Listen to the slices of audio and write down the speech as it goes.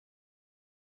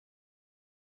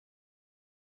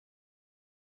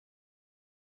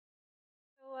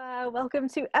Welcome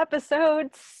to episode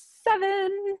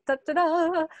 7 of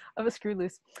A Screw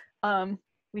Loose.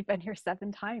 We've been here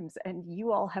 7 times and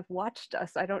you all have watched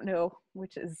us. I don't know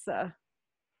which is,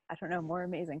 more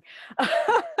amazing.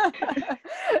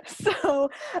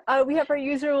 So we have our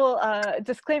usual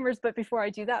disclaimers, but before I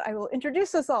do that, I will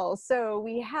introduce us all. So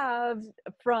we have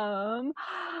from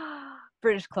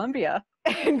British Columbia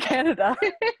in Canada,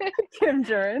 Kim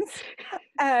Durrance.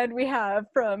 And we have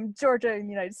from Georgia in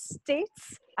the United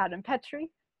States, Adam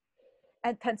Petrie,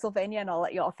 and Pennsylvania, and I'll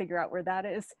let you all figure out where that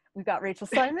is. We've got Rachel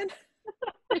Simon.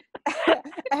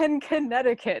 And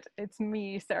Connecticut, it's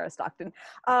me, Sarah Stockton.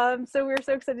 So we're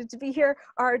so excited to be here.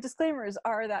 Our disclaimers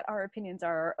are that our opinions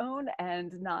are our own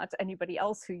and not anybody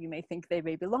else who you may think they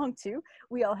may belong to.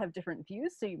 We all have different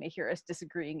views, so you may hear us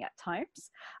disagreeing at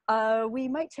times. We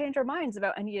might change our minds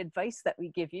about any advice that we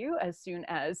give you as soon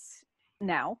as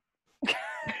now.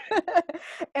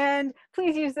 And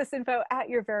please use this info at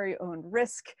your very own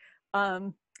risk.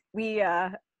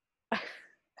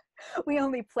 We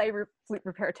only play flute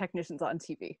repair technicians on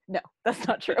TV. No, that's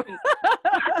not true.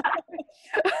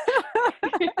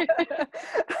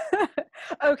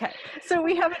 Okay, so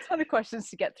we have a ton of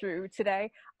questions to get through today.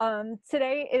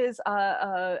 Today is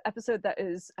a episode that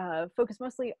is focused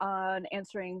mostly on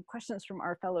answering questions from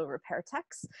our fellow repair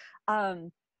techs.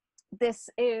 This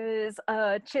is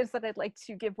a chance that I'd like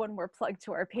to give one more plug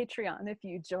to our Patreon. If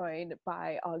you join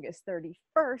by August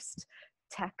 31st,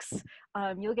 techs,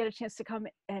 you'll get a chance to come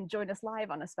and join us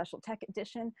live on a special tech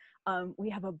edition. We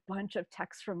have a bunch of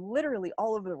techs from literally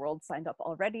all over the world signed up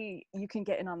already. You can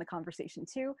get in on the conversation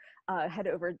too. Head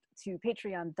over to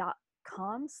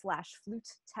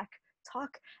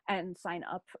patreon.com/flutetechtalk and sign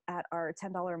up at our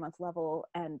 $10 a month level,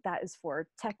 and that is for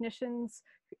technicians,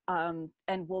 and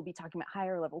we'll be talking about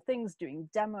higher level things, doing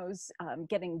demos,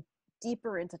 getting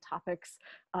deeper into topics.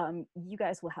 You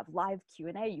guys will have live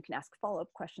Q&A. You can ask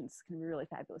follow-up questions. It's going to be a really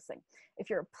fabulous thing.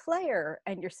 If you're a player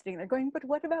and you're sitting there going, but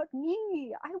what about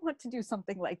me? I want to do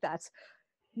something like that.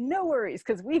 No worries,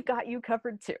 because we've got you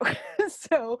covered too.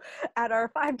 So at our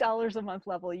 $5 a month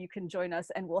level, you can join us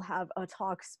and we'll have a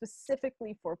talk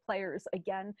specifically for players.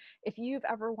 Again, if you've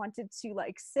ever wanted to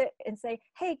like sit and say,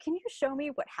 hey, can you show me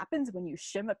what happens when you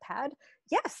shim a pad?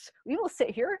 Yes, we will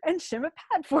sit here and shim a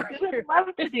pad for you. I would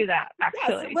love to do that,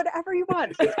 actually. Yes, whatever you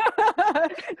want.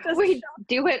 We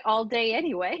do it all day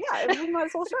anyway. Yeah, we might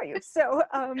as well show you. So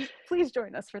please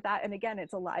join us for that. And again,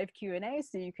 it's a live Q&A,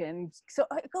 so you can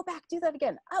go back, do that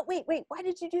again. Oh, wait, why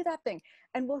did you do that thing?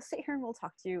 And we'll sit here and we'll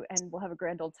talk to you and we'll have a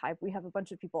grand old time. We have a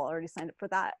bunch of people already signed up for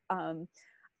that.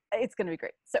 It's going to be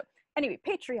great. So anyway,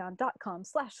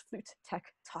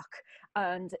 patreon.com/flutetechtalk.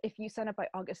 And if you sign up by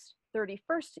August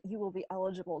 31st, you will be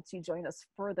eligible to join us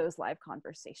for those live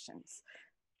conversations.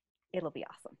 It'll be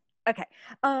awesome. Okay,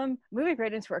 moving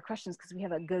right into our questions because we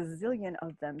have a gazillion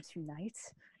of them tonight.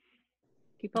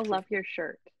 People love your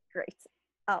shirt. Great.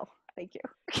 Oh, thank you.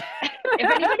 If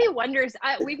anybody wonders,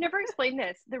 we've never explained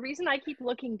this. The reason I keep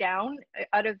looking down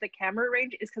out of the camera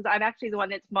range is because I'm actually the one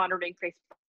that's monitoring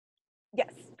Facebook.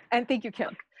 Yes, and thank you,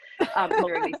 Kim.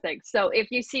 Monitoring these things. So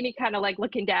if you see me kind of like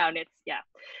looking down, it's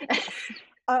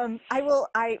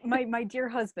my dear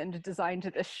husband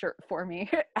designed this shirt for me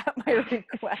at my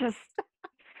request.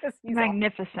 He's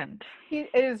magnificent. He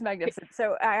is magnificent.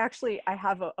 So I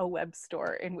have a web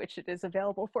store in which it is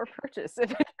available for purchase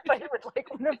if anybody would like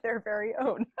one of their very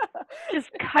own. Just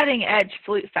cutting edge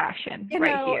flute fashion here.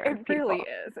 It really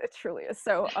is. It truly is.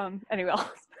 So anyway,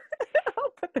 I'll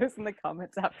put those in the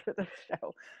comments after the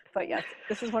show. But yes,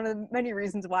 this is one of the many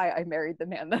reasons why I married the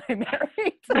man that I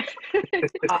married.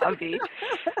 Hobby.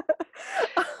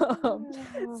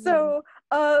 So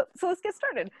let's get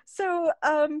started. So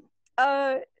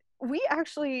we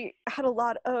actually had a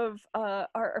lot of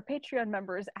our Patreon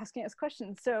members asking us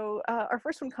questions. So our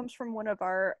first one comes from one of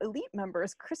our elite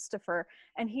members, Christopher,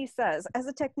 and he says, as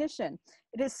a technician,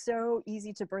 it is so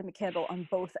easy to burn the candle on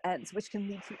both ends, which can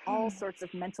lead to all sorts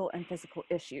of mental and physical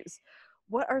issues.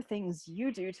 What are things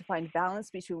you do to find balance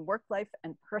between work life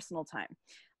and personal time?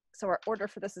 So our order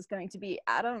for this is going to be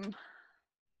Adam,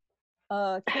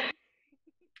 Kim,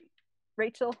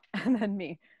 Rachel, and then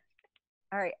me.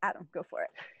 All right, Adam, go for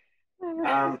it.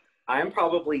 I'm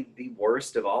probably the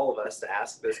worst of all of us to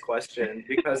ask this question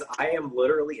because I am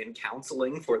literally in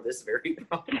counseling for this very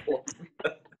problem.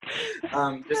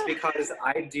 Just because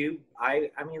I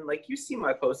mean, like you see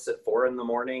my posts at 4 in the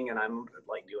morning and I'm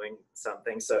like doing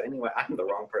something. So anyway, I'm the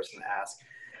wrong person to ask.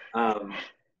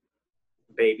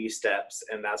 Baby steps,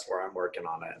 and that's where I'm working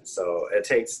on it. So it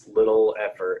takes little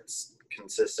efforts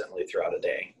consistently throughout a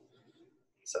day.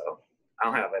 So I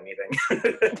don't have anything.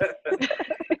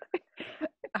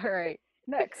 All right,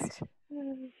 next.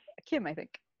 Kim, I think.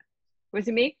 Was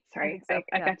it me? Sorry, So.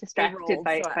 I got distracted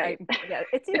by yeah,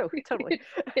 it's you, totally.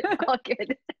 It's all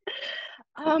good.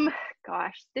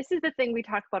 Gosh, this is the thing we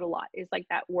talk about a lot, is like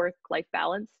that work-life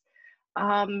balance.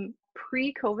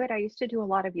 Pre-COVID, I used to do a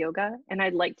lot of yoga, and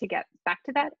I'd like to get back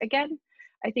to that again.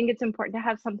 I think it's important to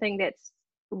have something that's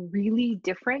really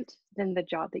different than the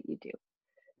job that you do.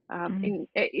 And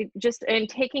it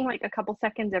taking like a couple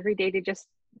seconds every day to just,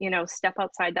 you know, step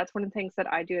outside. That's one of the things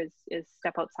that I do is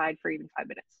step outside for even 5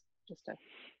 minutes just to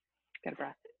get a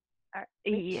breath.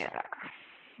 Yeah,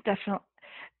 definitely.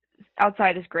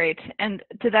 Outside is great. And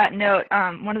to that note,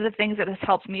 one of the things that has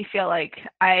helped me feel like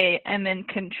I am in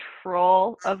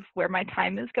control of where my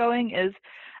time is going is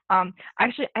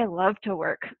actually I love to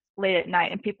work late at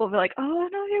night, and people will be like, oh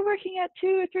no, you're working at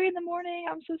 2 or 3 in the morning,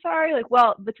 I'm so sorry. Like,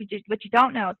 well, but you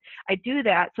don't know, I do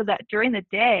that so that during the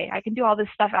day I can do all this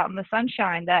stuff out in the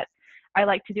sunshine that I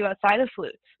like to do outside of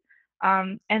flutes,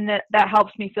 and that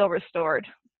helps me feel restored,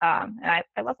 and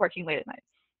I love working late at night.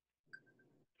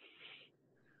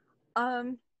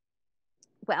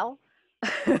 Well,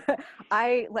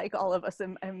 I, like all of us,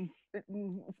 am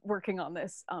working on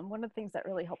this. One of the things that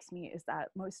really helps me is that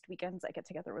most weekends I get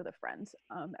together with a friend.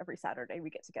 Every Saturday we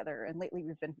get together, and lately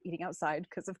we've been eating outside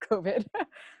because of COVID.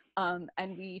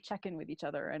 And we check in with each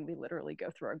other, and we literally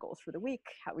go through our goals for the week,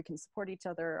 how we can support each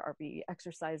other. Are we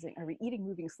exercising? Are we eating,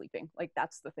 moving, sleeping? Like,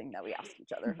 that's the thing that we ask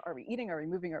each other. Are we eating? Are we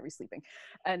moving? Are we sleeping?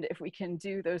 And if we can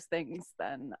do those things,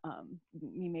 then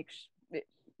it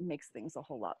makes things a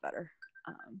whole lot better.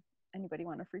 Anybody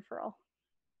want a free for all?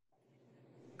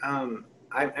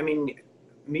 I mean,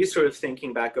 me sort of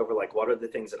thinking back over like what are the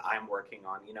things that I'm working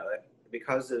on, you know,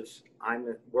 because of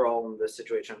we're all in this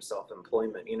situation of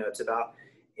self-employment, you know, it's about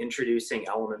introducing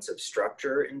elements of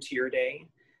structure into your day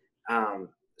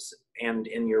and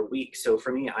in your week. So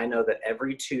for me, I know that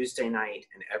every Tuesday night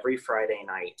and every Friday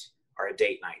night are a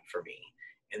date night for me.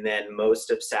 And then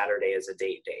most of Saturday is a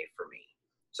date day for me.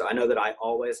 So I know that I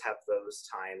always have those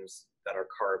times that are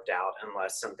carved out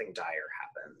unless something dire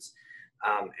happens.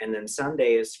 And then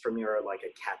Sundays for me are like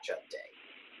a catch-up day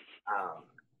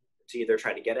to either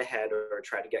try to get ahead or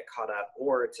try to get caught up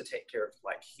or to take care of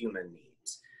like human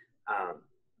needs.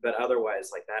 But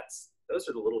otherwise, like those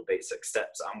are the little basic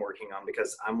steps I'm working on,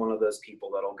 because I'm one of those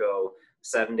people that'll go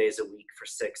 7 days a week for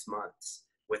 6 months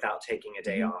without taking a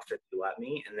day off if you let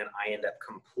me. And then I end up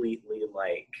completely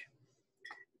like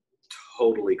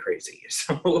totally crazy.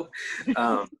 So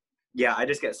yeah, I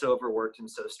just get so overworked and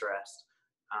so stressed.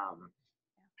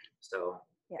 So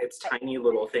yeah, it's tiny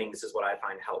little things is what I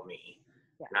find help me.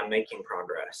 Yeah. And I'm making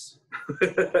progress.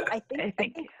 I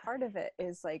think part of it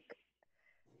is like,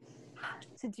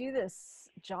 to do this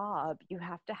job, you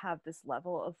have to have this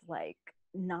level of like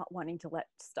not wanting to let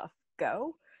stuff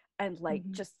go and like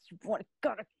just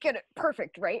gotta get it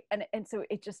perfect, right? And so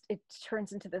it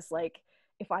turns into this like,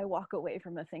 if I walk away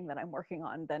from the thing that I'm working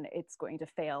on, then it's going to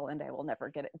fail and I will never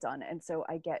get it done. And so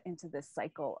I get into this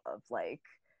cycle of like,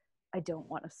 I don't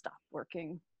want to stop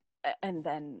working. And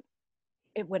then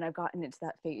when I've gotten into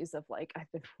that phase of like,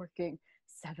 I've been working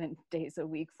 7 days a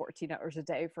week, 14 hours a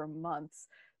day for months,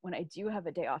 when I do have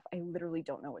a day off, I literally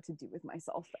don't know what to do with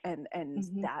myself. And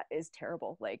that is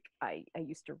terrible. Like I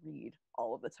used to read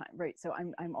all of the time, right? So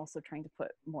I'm also trying to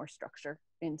put more structure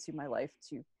into my life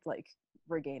to like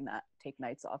regain that, take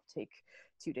nights off, take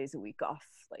 2 days a week off.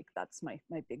 Like that's my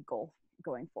big goal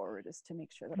going forward, is to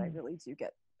make sure that I really do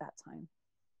get that time.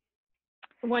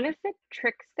 One of the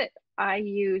tricks that I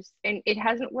use, and it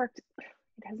hasn't worked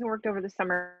over the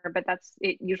summer, but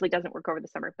it usually doesn't work over the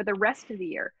summer, but the rest of the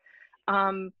year,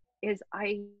 is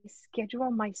I schedule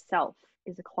myself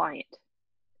as a client.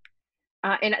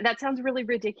 And that sounds really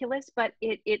ridiculous, but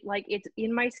it's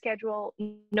in my schedule.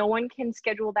 No one can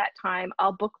schedule that time.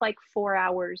 I'll book like 4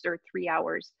 hours or 3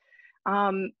 hours.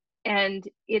 And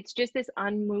it's just this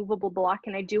unmovable block,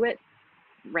 and I do it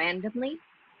randomly.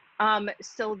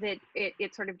 So that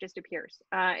it sort of just appears.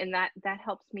 And that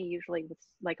helps me usually with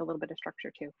like a little bit of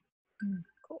structure too.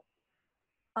 Cool.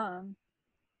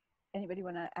 Anybody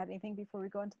want to add anything before we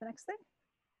go on to the next thing?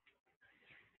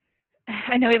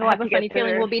 I know we have a lot to get through. I have a funny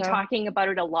feeling we'll be talking about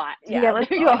it a lot. Yeah, let's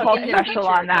do a whole special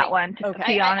on that one, to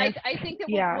be honest. I think that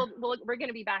we're going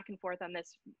to be back and forth on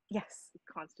this. Yes.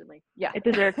 Constantly. Yeah. It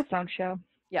deserves its own show.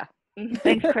 Yeah.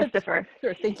 Thanks, Christopher.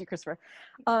 Sure. Thank you, Christopher.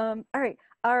 All right.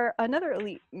 Another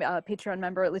elite Patreon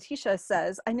member, Letitia,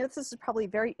 says, I know this is probably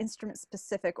very instrument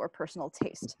specific or personal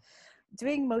taste.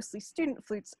 Doing mostly student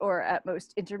flutes or at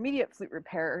most intermediate flute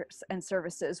repairs and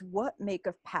services, what make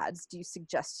of pads do you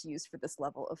suggest to use for this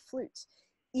level of flute?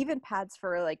 Even pads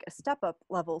for like a step up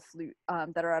level flute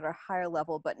that are at a higher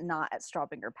level but not at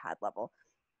Straubinger pad level.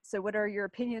 So what are your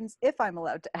opinions, if I'm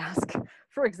allowed to ask,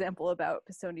 for example, about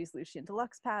Pisoni's Lucien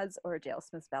Deluxe pads or J.L.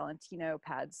 Smith's Valentino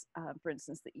pads, for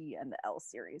instance, the E and the L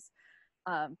series?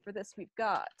 For this, we've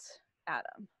got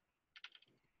Adam,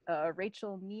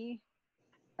 Rachel, me,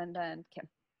 and then Kim.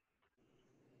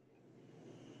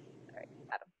 All right,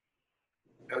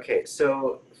 Adam. Okay,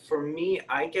 so for me,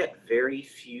 I get very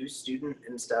few student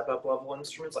and step-up level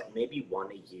instruments, like maybe one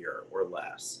a year or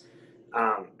less.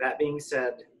 That being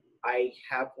said, I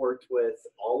have worked with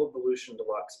all of the Lucien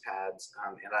Deluxe pads,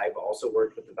 and I've also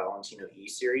worked with the Valentino E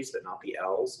series, but not the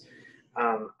L's.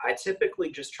 I typically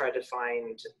just try to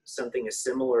find something as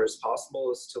similar as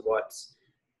possible as to what's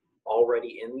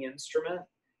already in the instrument,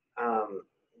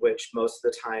 which most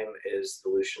of the time is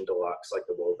the Lucien Deluxe, like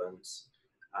the wovens.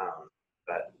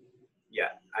 But yeah,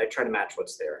 I try to match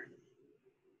what's there.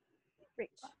 Great.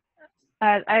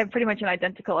 I have pretty much an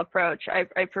identical approach.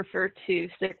 I prefer to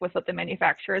stick with what the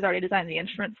manufacturer has already designed the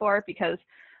instrument for, because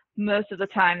most of the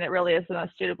time that really is the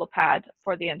most suitable pad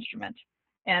for the instrument.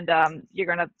 And you're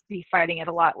going to be fighting it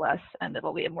a lot less, and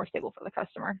it'll be more stable for the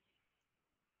customer.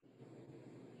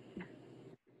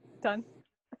 Done?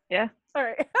 Yeah. All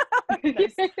right.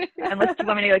 Nice. Unless you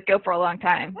want me to go for a long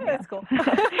time. Yeah, that's cool.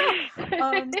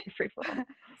 Free flow.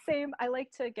 Same. I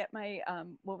like to get my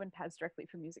woven pads directly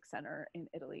from Music Center in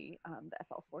Italy. The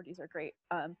FL40s are great.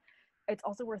 It's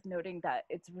also worth noting that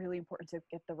it's really important to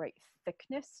get the right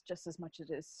thickness just as much as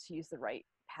it is to use the right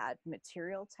pad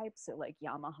material type. So like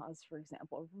Yamaha's, for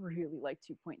example, really like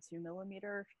 2.2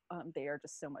 millimeter. They are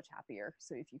just so much happier.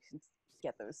 So if you can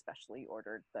get those specially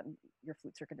ordered, then your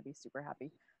flutes are going to be super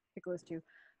happy. Piccolos too.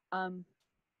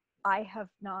 I have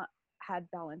not had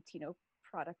Valentino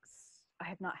products. I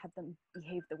have not had them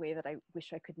behave the way that I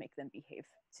wish I could make them behave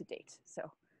to date. So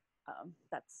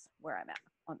that's where I'm at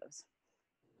on those.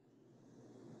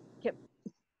 Yep.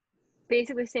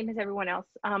 Basically same as everyone else.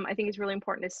 I think it's really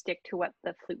important to stick to what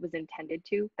the flute was intended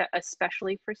to,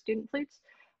 especially for student flutes.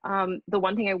 The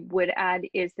one thing I would add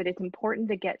is that it's important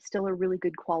to get still a really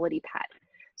good quality pad.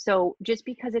 So just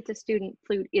because it's a student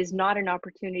flute is not an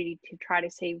opportunity to try to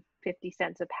save 50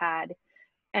 cents a pad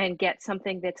and get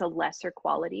something that's a lesser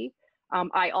quality.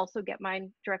 I also get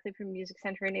mine directly from Music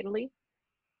Center in Italy,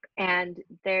 and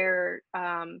their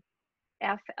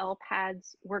FL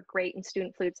pads work great in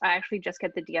student flutes. I actually just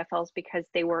get the DFLs because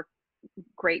they work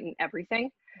great in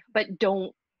everything, but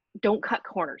don't cut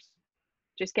corners.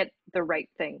 Just get the right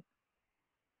thing.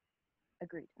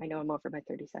 Agreed. I know I'm over my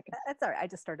 30 seconds. That's all right. I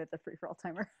just started the free for all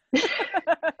timer.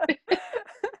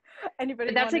 Anybody?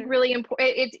 But that's like really important.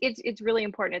 It's really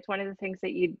important. It's one of the things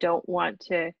that you don't want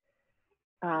to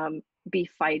be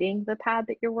fighting the pad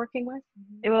that you're working with.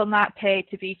 It will not pay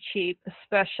to be cheap,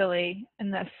 especially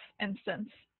in this instance.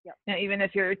 Yep. You know, even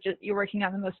if you're working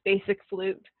on the most basic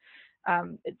flute,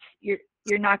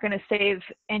 you're not going to save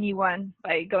anyone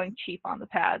by going cheap on the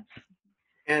pads.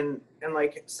 And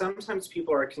like sometimes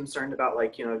people are concerned about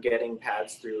like, you know, getting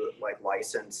pads through like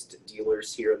licensed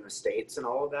dealers here in the States and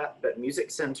all of that, but Music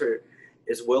Center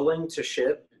is willing to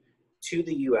ship to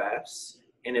the US,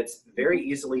 and it's very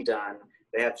easily done.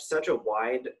 They have such a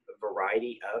wide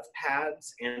variety of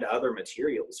pads and other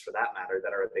materials for that matter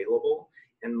that are available.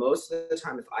 And most of the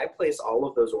time, if I place all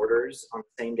of those orders on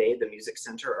the same day, the Music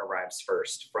Center arrives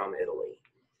first from Italy.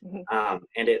 Mm-hmm.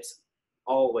 And it's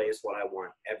always what I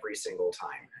want every single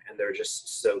time, and they're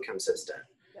just so consistent.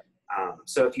 Yep.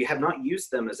 So if you have not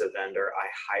used them as a vendor, I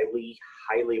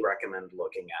highly recommend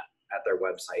looking at their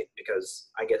website,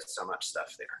 because I get so much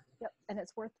stuff there. Yep. And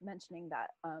it's worth mentioning that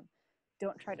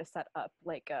don't try to set up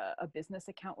like a business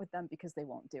account with them, because they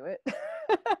won't do it.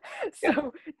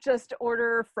 So just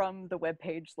order from the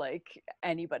webpage like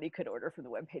anybody could order from the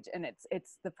webpage, and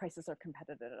it's the prices are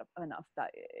competitive enough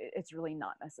that it's really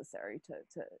not necessary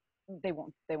to they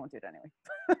won't do it anyway.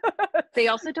 They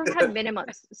also don't have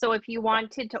minimums. So if you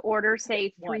wanted to order,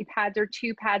 say, 3 pads or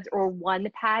 2 pads or 1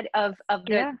 pad of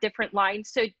the different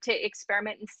lines, so to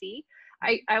experiment and see,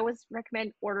 I always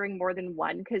recommend ordering more than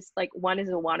 1, because like 1 is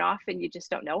a one-off and you just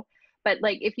don't know. But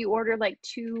like if you order like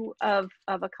 2 of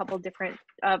a couple different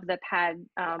of the pad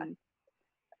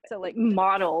so like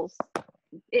models,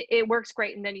 it works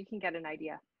great, and then you can get an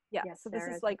idea. Yeah, so this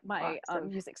is like my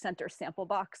Music Center sample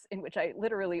box, in which I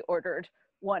literally ordered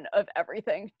 1 of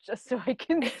everything just so I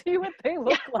can see what they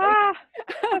look like.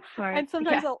 And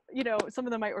sometimes I'll, you know, some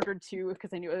of them I ordered 2 because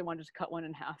I knew I wanted to cut 1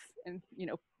 in half and, you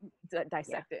know,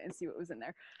 dissect it and see what was in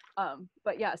there.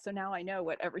 But yeah, so now I know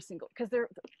what every single, because the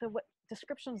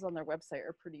descriptions on their website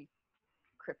are pretty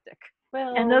cryptic.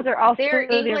 Well, and those are also their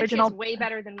the English original. is way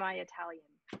better than my Italian.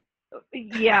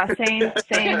 Yeah, same.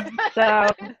 So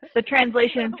the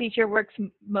translation feature works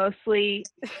mostly,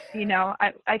 you know,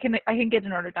 I can get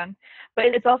an order done, but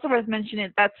it's also worth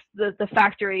mentioning that's the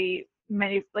factory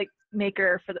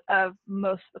maker of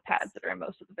most of the pads that are in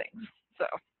most of the things. So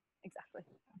exactly.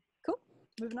 Cool.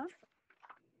 Moving on.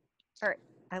 All right.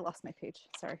 I lost my page.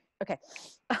 Sorry. Okay.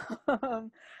 All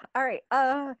right.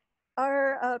 Our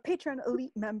Patreon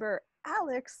elite member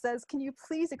Alex says, can you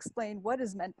please explain what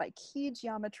is meant by key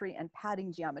geometry and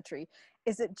padding geometry?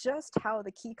 Is it just how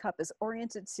the key cup is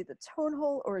oriented to the tone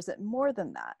hole, or is it more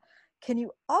than that? Can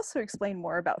you also explain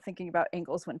more about thinking about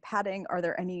angles when padding? Are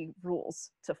there any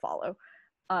rules to follow?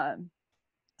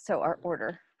 So our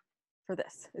order for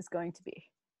this is going to be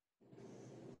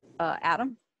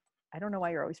Adam. I don't know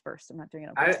why you're always first. I'm not doing it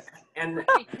on purpose.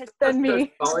 Then me. I've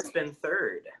always been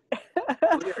third.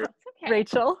 Okay.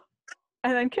 Rachel.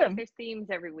 And then Kim. There's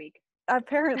themes every week.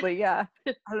 Apparently, yeah.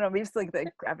 I don't know. Maybe it's like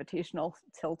the gravitational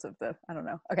tilt of the, I don't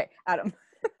know. Okay, Adam.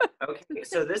 Okay,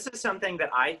 so this is something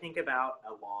that I think about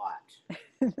a lot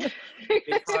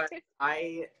because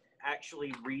I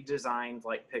actually redesigned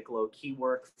like piccolo key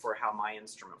work for how my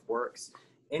instrument works.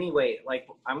 Anyway, like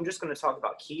I'm just going to talk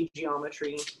about key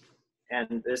geometry,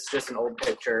 and this is just an old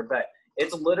picture, but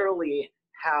it's literally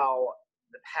how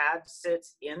the pad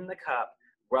sits in the cup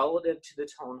relative to the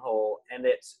tone hole, and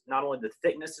it's not only the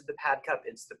thickness of the pad cup,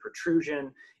 it's the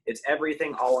protrusion, it's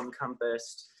everything all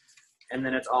encompassed, and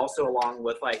then it's also along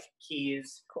with like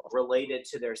keys related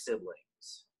to their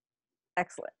siblings.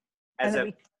 Excellent. As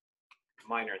a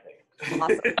minor thing.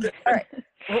 Awesome. All right,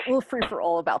 we'll free for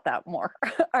all about that more.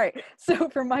 All right, so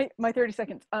for my 30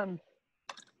 seconds,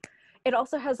 it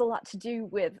also has a lot to do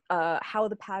with how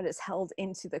the pad is held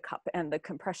into the cup and the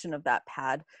compression of that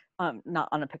pad, not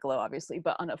on a piccolo, obviously,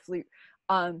 but on a flute.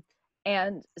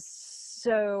 And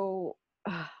so,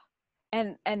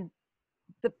 and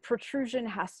the protrusion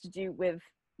has to do with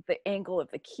the angle of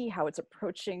the key, how it's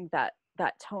approaching that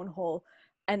tone hole.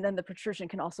 And then the protrusion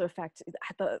can also affect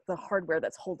the hardware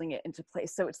that's holding it into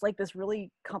place. So it's like this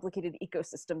really complicated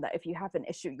ecosystem that if you have an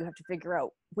issue, you have to figure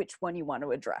out which one you want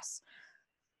to address.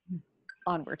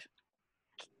 Onward.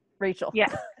 Rachel.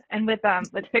 Yeah, and with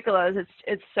piccolos,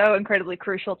 it's so incredibly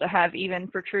crucial to have even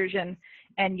protrusion,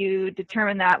 and you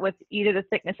determine that with either the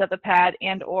thickness of the pad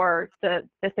and or the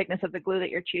thickness of the glue that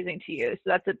you're choosing to use.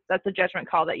 So that's a judgment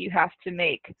call that you have to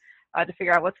make to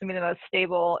figure out what's going to be the most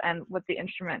stable and what the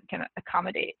instrument can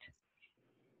accommodate.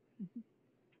 That's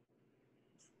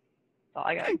all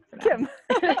I got. Kim.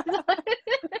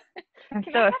 I'm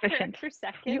so efficient. For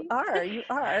seconds? You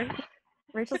are.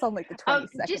 Rachel's on like the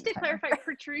 22nd. Just to clarify,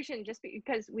 protrusion, just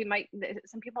because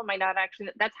some people might not actually,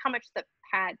 that's how much the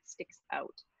pad sticks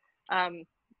out. I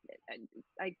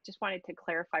just wanted to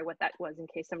clarify what that was in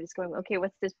case somebody's going, okay,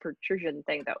 what's this protrusion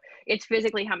thing though? It's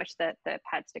physically how much the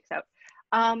pad sticks out.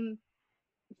 I'm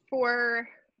going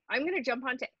to jump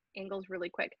onto angles really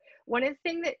quick. One of the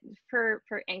things that for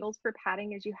angles for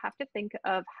padding is you have to think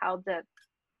of how the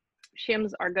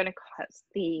shims are going to cause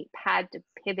the pad to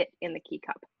pivot in the key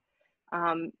cup.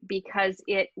 Because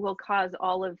it will cause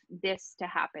all of this to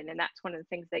happen. And that's one of the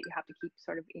things that you have to keep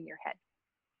sort of in your head.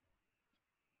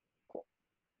 Cool.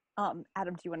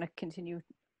 Adam, do you want to continue?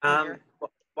 Well,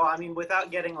 I mean,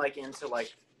 without getting like into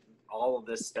like all of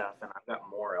this stuff, and I've got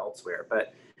more elsewhere,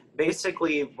 but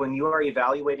basically when you are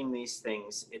evaluating these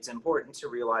things, it's important to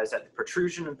realize that the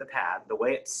protrusion of the pad, the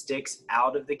way it sticks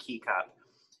out of the key cup,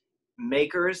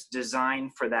 makers design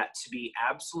for that to be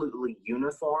absolutely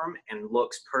uniform and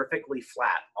looks perfectly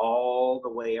flat all the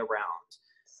way around.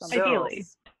 Ideally.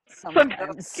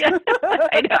 Sometimes. Yeah,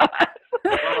 I know.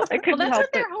 Well, that's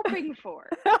what they're hoping for.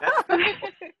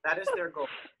 That is their goal.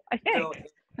 I think. So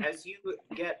as you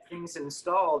get things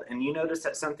installed and you notice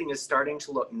that something is starting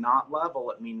to look not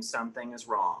level, it means something is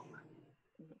wrong.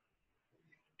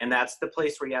 And that's the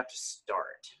place where you have to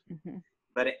start. Mm-hmm.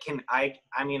 But it can, I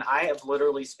mean, I have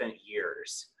literally spent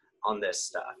years on this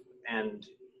stuff, and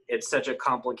it's such a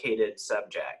complicated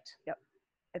subject. Yep,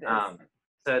 it is.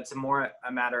 So it's more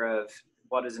a matter of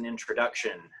what is an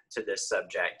introduction to this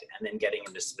subject, and then getting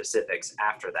into specifics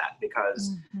after that,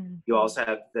 because you also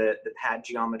have the pad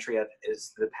geometry of,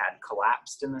 is the pad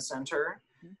collapsed in the center?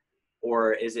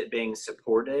 Or is it being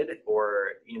supported? Or,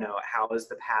 you know, how is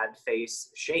the pad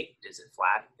face shaped? Is it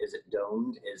flat? Is it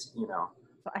domed?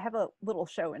 So I have a little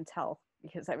show and tell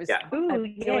because I was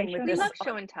dealing with we this. love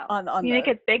show and tell. On you make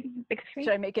it big screen?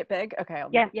 Should I make it big? Okay.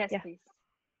 Yes, yeah. please.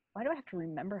 Why do I have to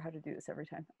remember how to do this every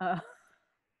time?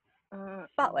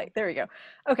 Spotlight. There we go.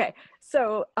 Okay.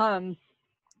 So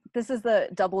this is the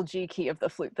double G key of the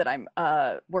flute that I'm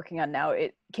working on now.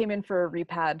 It came in for a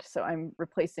repad, so I'm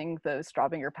replacing the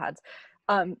Straubinger pads.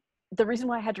 the reason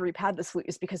why I had to repad this flute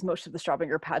is because most of the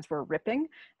Straubinger pads were ripping.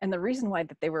 And the reason why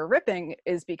that they were ripping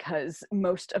is because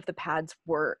most of the pads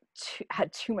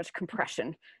had too much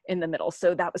compression in the middle.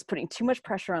 So that was putting too much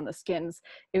pressure on the skins.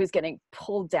 It was getting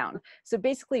pulled down. So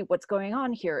basically what's going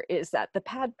on here is that the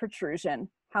pad protrusion,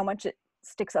 how much it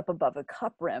sticks up above the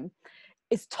cup rim,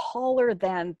 is taller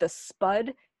than the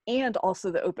spud and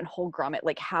also the open hole grommet,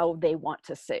 like how they want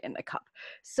to sit in the cup.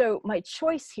 So my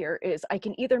choice here is I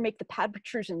can either make the pad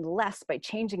protrusion less by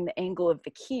changing the angle of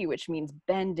the key, which means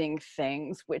bending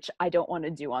things, which I don't want to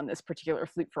do on this particular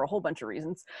flute for a whole bunch of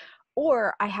reasons,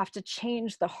 or I have to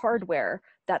change the hardware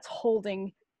that's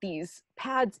holding these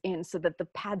pads in so that the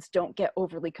pads don't get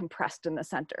overly compressed in the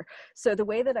center. So the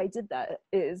way that I did that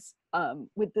is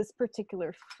with this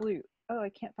particular flute, oh, I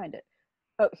can't find it.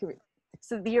 Oh, here we go.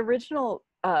 So the original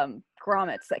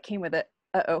grommets that came with it,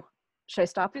 should I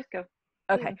stop? Just go.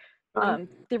 Okay.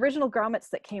 The original grommets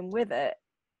that came with it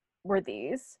were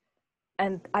these,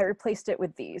 and I replaced it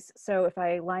with these. So if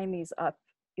I line these up,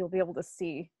 you'll be able to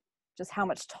see just how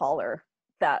much taller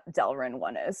that Delrin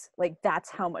one is. Like that's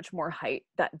how much more height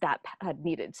that pad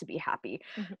needed to be happy.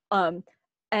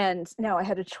 And now I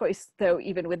had a choice, though,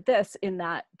 even with this, in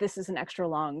that this is an extra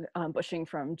long bushing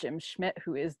from Jim Schmidt,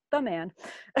 who is the man.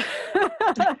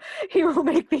 He will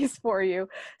make these for you.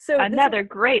 So another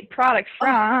great product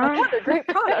from. Another great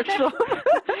product.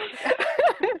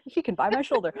 He can buy my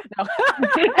shoulder. No.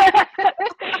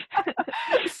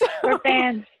 We're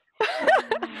fans.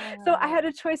 So I had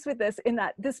a choice with this in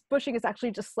that this bushing is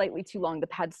actually just slightly too long. The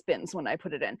pad spins when I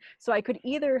put it in. So I could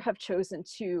either have chosen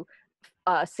to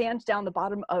sand down the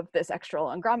bottom of this extra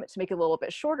long grommet to make it a little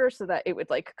bit shorter so that it would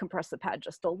like compress the pad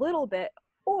just a little bit,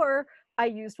 or I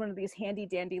used one of these handy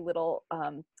dandy little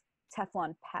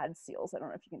Teflon pad seals. I don't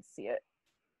know if you can see it.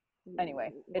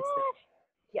 Anyway,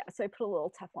 yeah, so I put a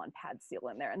little Teflon pad seal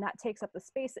in there, and that takes up the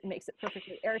space. It makes it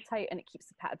perfectly airtight, and it keeps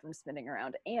the pad from spinning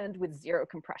around, and with zero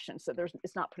compression, so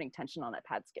it's not putting tension on that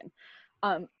pad skin.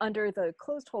 Under the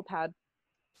closed hole pad,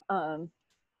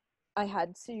 I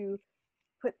had to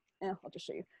put, I'll just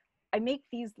show you. I make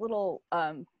these little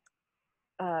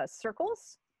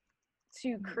circles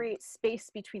to create space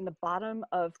between the bottom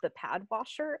of the pad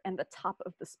washer and the top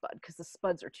of the spud, because the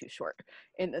spuds are too short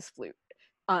in this flute.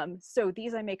 So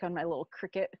these I make on my little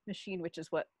Cricut machine, which is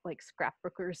what like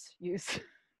scrapbookers use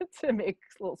to make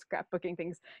little scrapbooking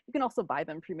things. You can also buy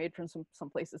them pre-made from some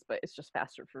places, but it's just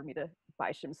faster for me to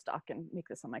buy shim stock and make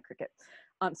this on my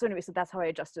Cricut. So anyway, so that's how I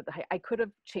adjusted the height. I could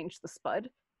have changed the spud.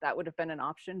 That would have been an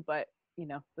option, but you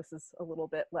know, this is a little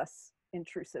bit less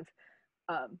intrusive.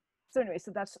 So anyway,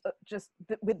 so that's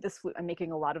with this flute, I'm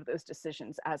making a lot of those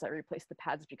decisions as I replace the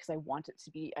pads because I want it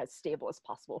to be as stable as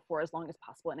possible for as long as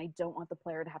possible. And I don't want the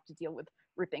player to have to deal with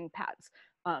ripping pads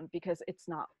because it's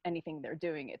not anything they're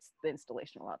doing, it's the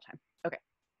installation a lot of time. Okay,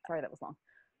 sorry that was long.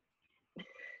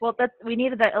 Well, we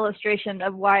needed that illustration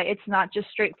of why it's not just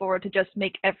straightforward to just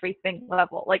make everything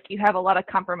level. Like you have a lot of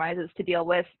compromises to deal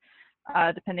with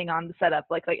depending on the setup.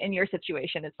 Like in your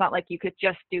situation, it's not like you could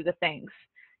just do the things.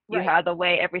 You had to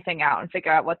weigh everything out and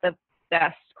figure out what the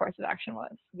best course of action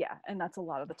was. Yeah, and that's a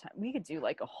lot of the time. We could do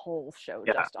like a whole show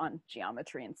just on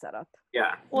geometry and setup.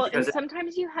 Yeah. Well, and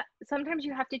sometimes you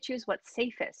have to choose what's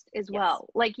safest as well.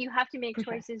 Like you have to make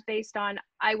choices based on,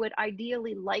 I would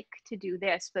ideally like to do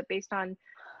this, but based on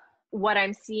what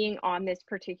I'm seeing on this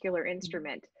particular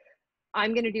instrument,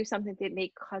 I'm going to do something that may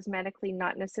cosmetically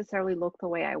not necessarily look the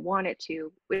way I want it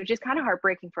to, which is kind of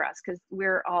heartbreaking for us because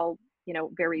we're all,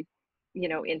 very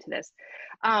into this.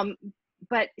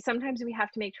 But sometimes we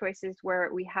have to make choices where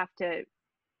we have to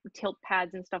tilt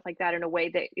pads and stuff like that in a way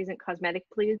that isn't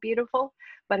cosmetically as beautiful,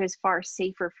 but is far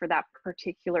safer for that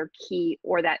particular key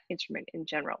or that instrument in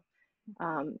general.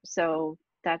 So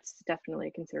that's definitely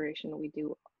a consideration that we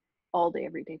do all day,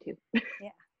 every day too. Yeah.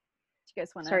 Do you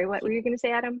guys want to? Sorry, what were you going to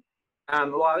say, Adam?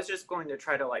 Well, I was just going to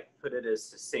try to put it as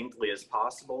succinctly as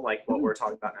possible, like what we're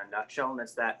talking about in a nutshell, and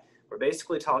it's that we're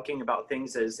basically talking about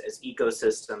things as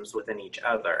ecosystems within each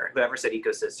other. Whoever said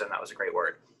ecosystem, that was a great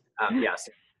word. Yes.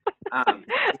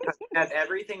 Because you have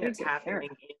everything that's happening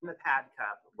in the pad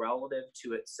cup relative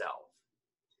to itself.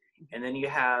 And then you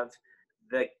have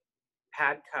the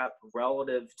pad cup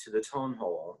relative to the tone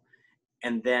hole.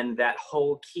 And then that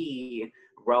whole key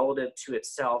relative to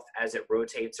itself as it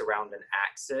rotates around an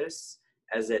axis,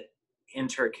 as it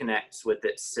interconnects with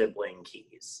its sibling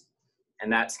keys.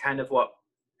 And that's kind of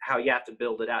how you have to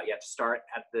build it out. You have to start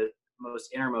at the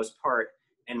most innermost part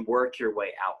and work your way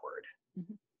outward.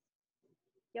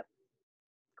 Yep.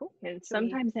 Cool. And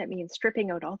sometimes that means stripping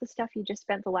out all the stuff you just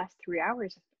spent the last 3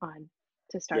 hours on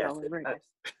to start all over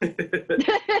again.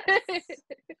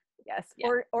 Yes. Yeah.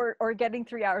 Or getting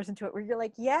 3 hours into it where you're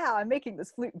like, yeah, I'm making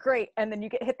this flute great. And then you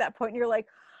hit that point and you're like,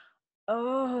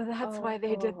 oh, that's why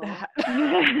they did that.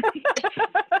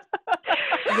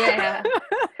 Yeah.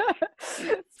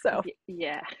 So,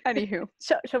 Yeah. anywho,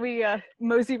 shall we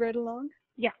mosey right along?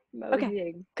 Yeah.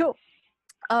 Moseying. Cool.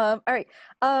 All right.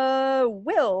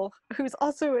 Will, who's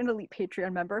also an elite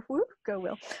Patreon member, woo, go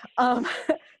Will,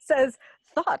 says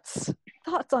thoughts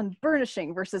on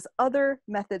burnishing versus other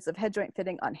methods of head joint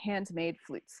fitting on handmade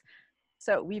flutes.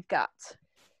 So we've got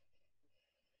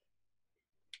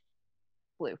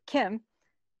Blue, Kim,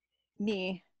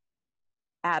 me,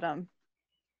 Adam.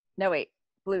 No, wait,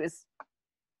 Blue is,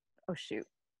 oh shoot,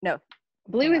 no.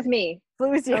 Blue is me.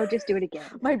 Blue is you. Oh, just do it again.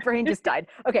 My brain just died.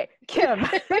 Okay, Kim,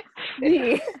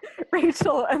 me,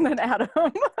 Rachel, and then Adam.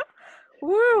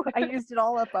 Woo! I used it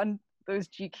all up on those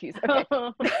GQs. Okay.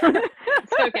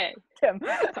 It's okay. Kim.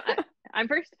 So I'm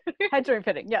first. Head joint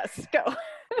fitting. Yes, go.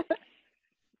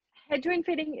 Head joint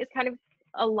fitting is kind of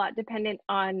a lot dependent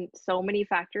on so many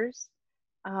factors,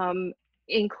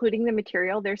 including the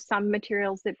material. There's some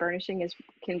materials that burnishing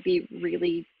can be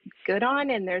really good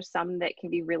on, and there's some that can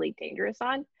be really dangerous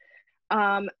on.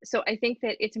 So I think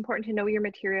that it's important to know your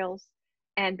materials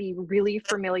and be really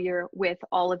familiar with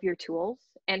all of your tools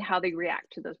and how they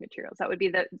react to those materials. That would be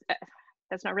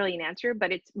that's not really an answer,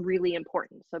 but it's really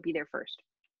important. So be there first.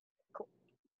 Cool.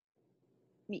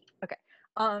 Me. Okay.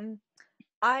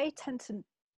 I tend to,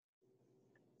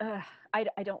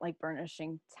 I don't like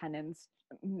burnishing tenons,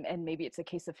 and maybe it's a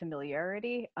case of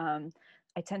familiarity.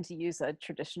 I tend to use a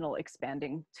traditional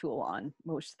expanding tool on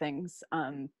most things,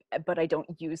 but I don't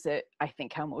use it, I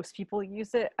think, how most people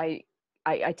use it.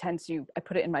 I tend to, I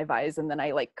put it in my vise and then I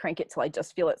like crank it till I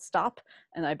just feel it stop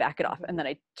and I back it off and then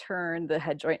I turn the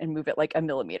head joint and move it like a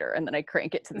millimeter and then I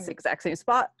crank it to this exact same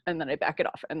spot and then I back it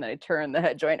off and then I turn the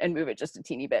head joint and move it just a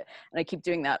teeny bit. And I keep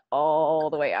doing that all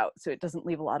the way out so it doesn't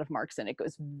leave a lot of marks and it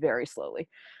goes very slowly.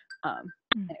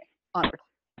 Anyway, onward.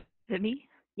 Is it me?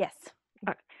 Yes.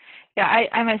 Okay. Yeah,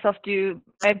 I myself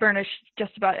I burnish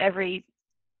just about every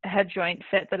head joint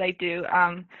fit that I do.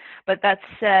 But that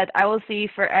said, I will say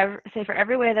for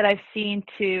every way that I've seen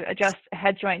to adjust a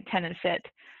head joint tenon fit,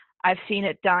 I've seen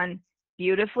it done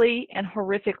beautifully and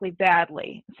horrifically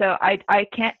badly. So I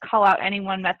can't call out any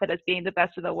one method as being the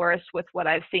best or the worst with what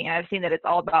I've seen. I've seen that it's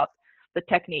all about the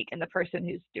technique and the person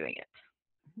who's doing it.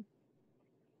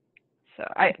 So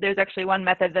there's actually one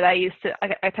method that I used to. I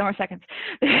got 10 more seconds.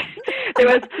 there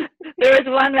was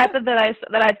one method that I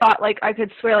thought like I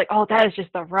could swear like, oh, that is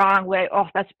just the wrong way. Oh,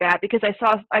 that's bad, because I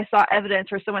saw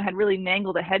evidence where someone had really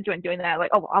mangled a head joint doing that.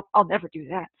 Like, oh, I'll never do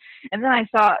that. And then I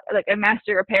saw like a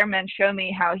master repairman show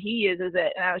me how he uses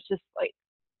it, and I was just like,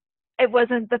 it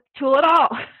wasn't the tool at all.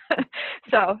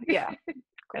 So yeah,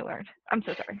 I learned. I'm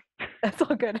so sorry. That's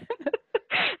all good.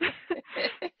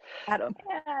 Adam.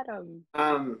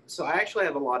 So I actually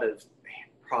have a lot of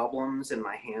problems in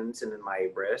my hands and in my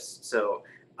wrists. So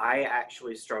I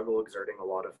actually struggle exerting a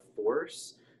lot of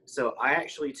force. So I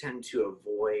actually tend to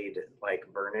avoid like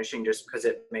burnishing just because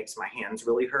it makes my hands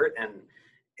really hurt. And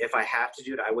if I have to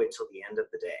do it, I wait till the end of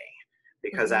the day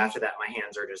because after that, my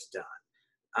hands are just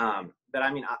done. But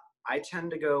I mean, I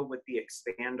tend to go with the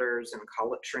expanders and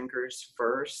collet shrinkers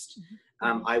first.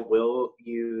 I will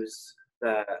use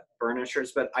the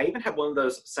burnishers, but I even have one of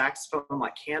those saxophone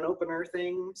like can opener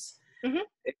things.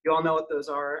 If you all know what those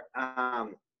are,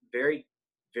 very,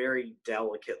 very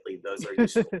delicately those are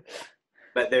useful,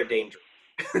 but they're dangerous.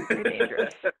 They're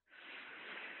dangerous.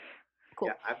 Cool.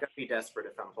 Yeah, I've got to be desperate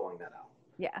if I'm pulling that out.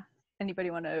 Yeah. Anybody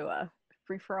want to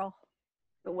free for all?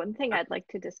 The one thing I'd like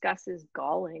to discuss is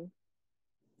galling.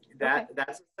 That's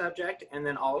a subject, and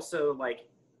then also like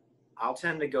I'll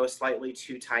tend to go slightly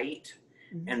too tight.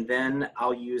 And then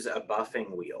I'll use a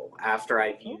buffing wheel after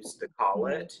I've used the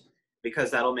collet because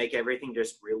that'll make everything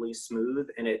just really smooth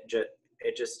and it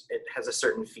has a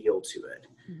certain feel to it.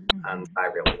 I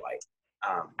really like.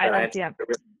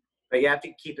 But you have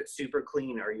to keep it super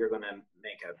clean or you're going to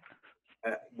make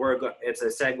it's a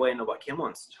segue into what Kim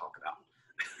wants to talk about.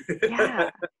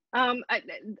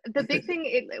 The big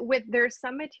thing there's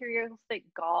some materials that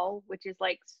gall, which is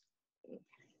like,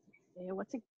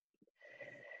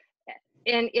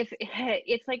 and if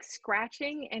it's like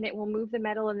scratching and it will move the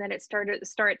metal and then it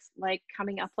starts like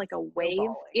coming up like a wave,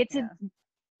 it's a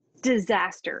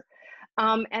disaster.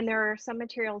 And there are some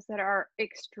materials that are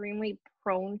extremely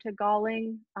prone to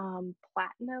galling.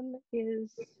 Platinum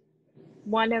is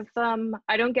one of them.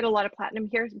 I don't get a lot of platinum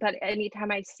here, but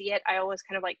anytime I see it, I always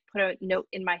kind of like put a note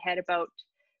in my head about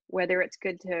whether it's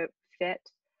good to fit.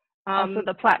 Also,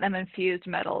 the platinum infused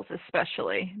metals,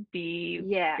 especially, be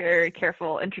very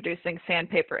careful introducing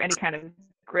sandpaper, any kind of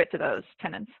grit to those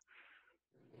tenons.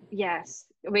 Yes,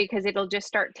 because it'll just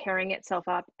start tearing itself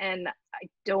up, and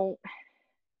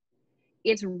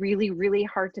it's really, really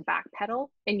hard to backpedal,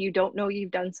 and you don't know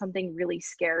you've done something really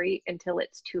scary until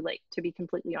it's too late, to be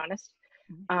completely honest.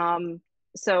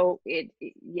 So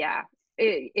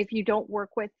if you don't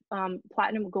work with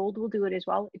platinum, gold will do it as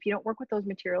well. If you don't work with those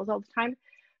materials all the time,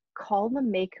 call the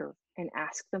maker and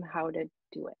ask them how to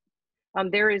do it.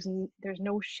 There's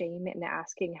no shame in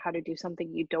asking how to do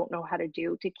something you don't know how to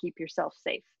do to keep yourself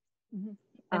safe.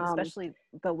 And especially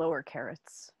the lower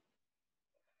carats.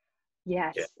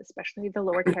 Yes, especially the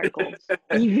lower carat golds.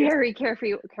 Be very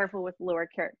careful with lower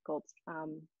carat golds.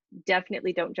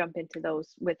 Definitely don't jump into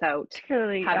those without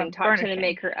having talked to the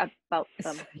maker about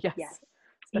them. Yes.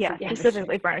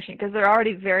 Specifically burnishing, because they're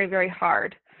already very, very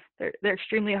hard. They're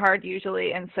extremely hard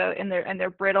usually, and so they're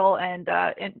brittle, and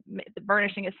the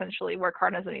burnishing essentially work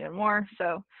hardens them even more.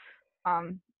 So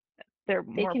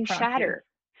they can shatter.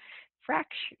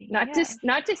 Fraction.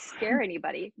 Not to scare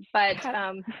anybody, but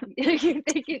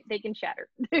they can shatter.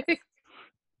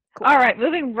 Cool. All right,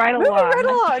 moving right along.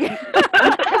 I've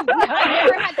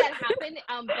never had that happen,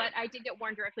 but I did get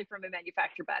warned directly from a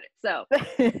manufacturer about it. So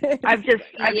I've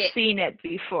seen it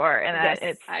before, and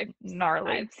it's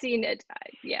gnarly. I've seen it.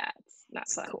 It's not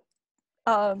fun. Cool.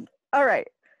 All right.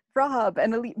 Rob,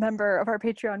 an elite member of our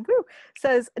Patreon,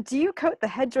 says, do you coat the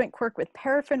head joint cork with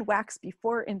paraffin wax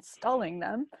before installing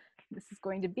them? This is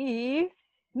going to be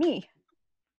me.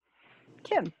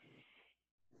 Kim.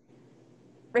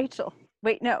 Rachel.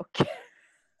 Wait, no.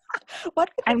 What?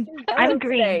 I'm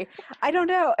green. Today? I don't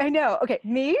know. I know. Okay,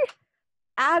 me.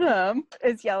 Adam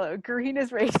is yellow. Green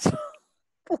is Rachel.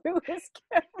 Blue is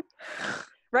Kim.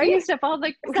 Right? We used up all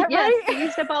the right? We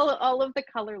used up all of the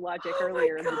color logic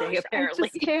earlier in the day. Apparently,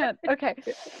 I just can't. Okay.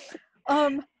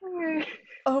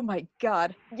 Oh my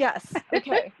God. Yes.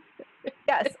 Okay.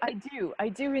 Yes, I do. I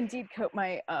do indeed coat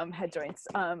my head joints.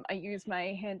 I use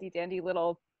my handy dandy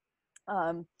little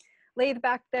lathe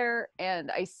back there, and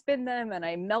I spin them, and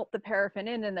I melt the paraffin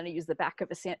in, and then I use the back of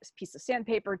a piece of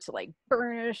sandpaper to like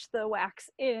burnish the wax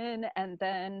in, and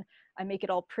then I make it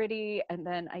all pretty, and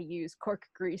then I use cork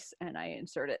grease and I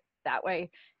insert it that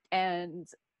way. And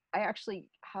I actually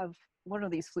have one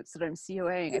of these flutes that I'm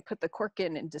COAing. I put the cork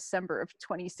in December of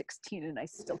 2016, and I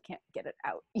still can't get it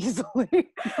out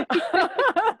easily.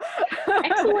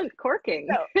 Excellent corking.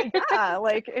 So, yeah,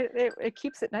 like it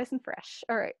keeps it nice and fresh.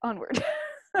 All right, onward.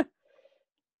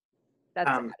 That's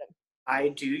Adam. I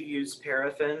do use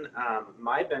paraffin.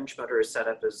 My bench motor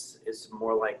setup is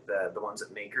more like the ones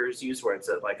that makers use, where it's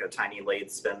like a tiny lathe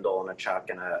spindle and a chuck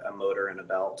and a motor and a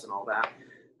belt and all that.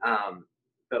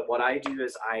 But what I do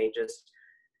is I just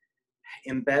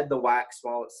embed the wax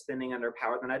while it's spinning under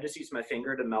power. Then I just use my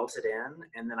finger to melt it in,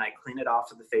 and then I clean it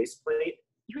off of the faceplate.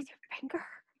 You use your finger?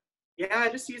 Yeah, I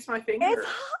just use my finger. It's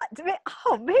hot.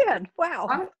 Oh man!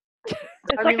 Wow.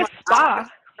 It's like a spa.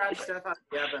 I'll stuff out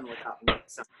the oven without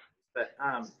some. But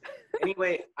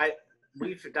anyway,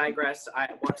 we've digressed.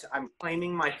 I'm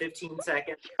claiming my 15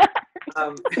 seconds.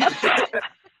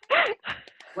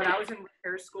 When I was in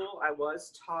repair school, I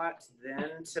was taught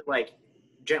then to like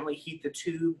gently heat the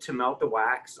tube to melt the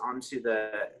wax onto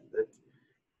the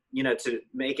to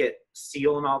make it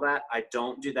seal and all that. I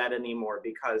don't do that anymore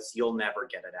because you'll never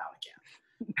get it out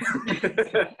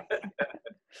again.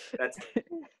 That's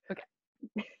okay.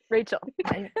 Rachel.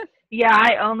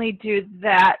 I only do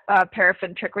that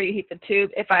paraffin trick where you heat the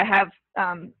tube if I have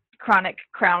chronic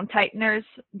crown tighteners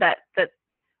that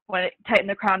when it tighten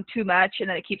the crown too much and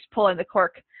then it keeps pulling the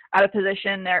cork out of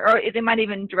position there, or they might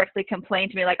even directly complain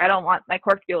to me like, I don't want my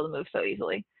cork to be able to move so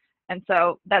easily. And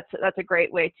so that's a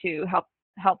great way to help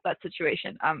that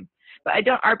situation. But I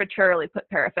don't arbitrarily put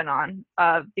paraffin on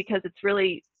because it's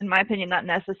really, in my opinion, not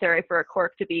necessary for a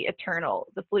cork to be eternal.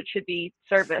 The flute should be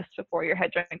serviced before your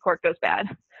head joint cork goes bad.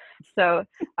 So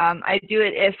I do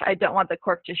it if I don't want the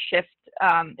cork to shift,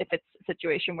 if it's a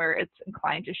situation where it's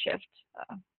inclined to shift.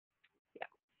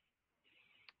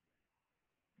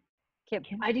 Kim.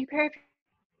 I do paraffin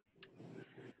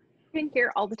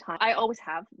here all the time. I always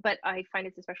have, but I find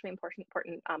it's especially important.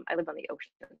 I live on the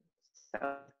ocean,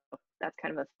 so that's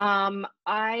kind of a.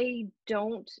 I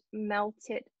don't melt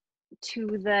it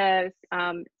to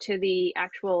the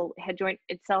actual head joint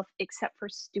itself, except for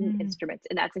student instruments,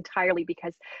 and that's entirely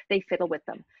because they fiddle with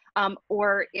them.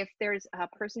 Or if there's a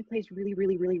person who plays really,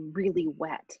 really, really, really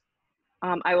wet.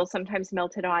 I will sometimes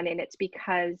melt it on, and it's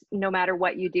because no matter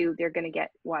what you do, they're going to get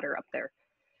water up there.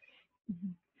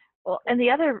 Well, and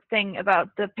the other thing about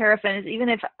the paraffin is even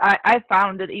if I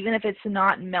found that even if it's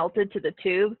not melted to the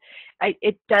tube,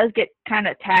 it does get kind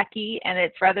of tacky, and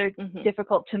it's rather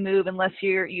difficult to move unless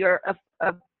you're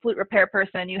a flute repair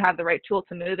person, you have the right tool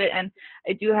to move it. And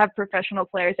I do have professional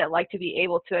players that like to be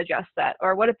able to adjust that.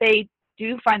 Or what if they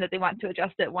do find that they want to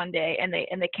adjust it one day and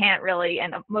they can't really,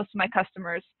 and most of my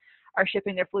customers are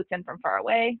shipping their flutes in from far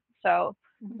away. So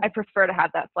I prefer to have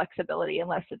that flexibility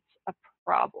unless it's a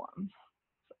problem.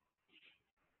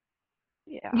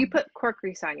 Yeah. You put cork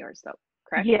grease on yours though,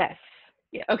 correct? Yes.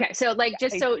 Yeah. Okay, so like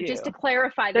just to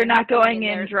clarify, they're not going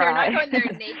in there, dry. They're not going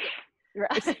there naked.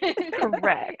 Right.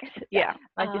 Correct. Yeah.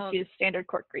 I just use standard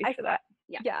cork grease for that.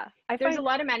 Yeah. There's a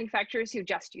lot of manufacturers who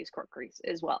just use cork grease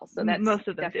as well. So that's most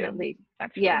of them definitely do,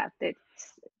 actually. yeah.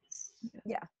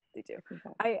 Yeah, they do.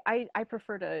 I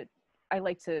prefer to. I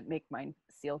like to make mine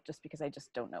seal just because I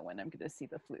just don't know when I'm going to see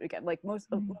the flute again. Like most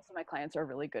of my clients are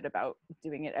really good about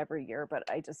doing it every year, but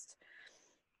I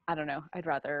don't know. I'd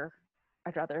rather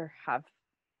have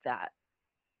that.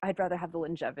 I'd rather have the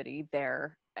longevity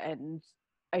there, and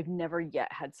I've never yet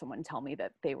had someone tell me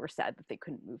that they were sad that they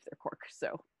couldn't move their cork.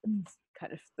 So it's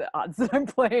kind of the odds that I'm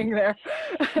playing there.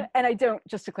 And I don't,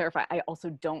 just to clarify, I also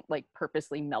don't like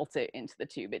purposely melt it into the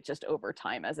tube. It just over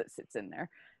time as it sits in there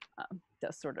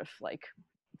does sort of like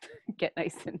get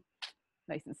nice and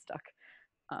stuck.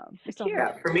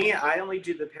 Yeah, for me, I only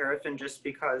do the paraffin just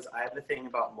because I have a thing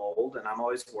about mold, and I'm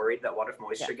always worried that what if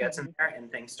moisture gets in there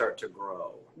and things start to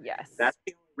grow. Yes. That's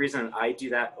the only reason I do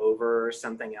that over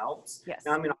something else. Yes.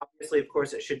 Now, I mean, obviously, of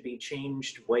course, it should be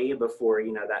changed way before,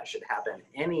 that should happen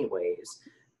anyways.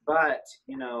 But,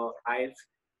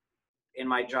 in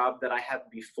my job that I had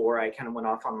before I kind of went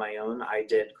off on my own, I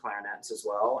did clarinets as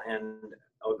well. And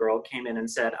a girl came in and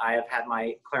said, I have had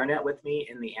my clarinet with me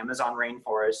in the Amazon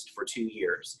rainforest for 2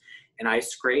 years. And I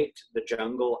scraped the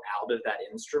jungle out of that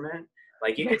instrument.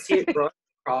 Like you could see it growing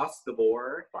across the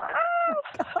board.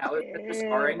 That was such a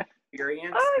scarring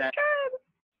experience.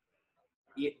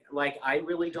 Like, I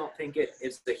really don't think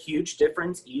it's a huge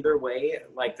difference either way,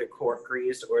 like the cork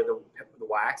grease or the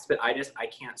wax, but I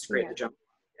can't scrape the jungle.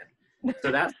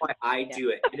 So that's why I do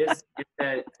it. It's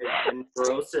a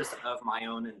neurosis of my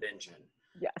own invention.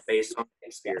 Yes. Based on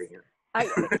experience.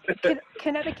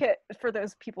 Connecticut, for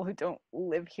those people who don't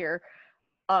live here,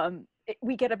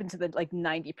 we get up into the like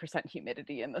 90%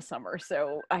 humidity in the summer.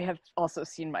 So I have also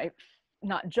seen my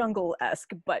not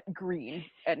jungle-esque, but green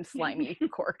and slimy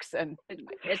corks, and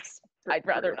I'd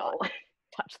rather not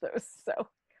touch those. So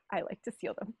I like to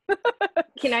seal them.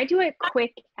 Can I do a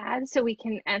quick ad so we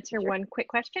can answer one quick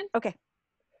question? Okay.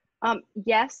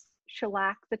 Yes,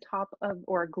 shellac the top of,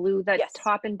 or glue the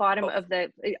top and bottom of the,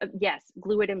 yes,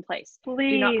 glue it in place.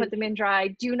 Please. Do not put them in dry.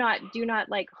 Do not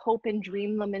like hope and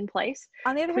dream them in place.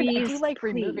 On the other hand, I do like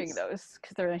removing those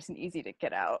because they're nice and easy to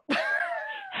get out.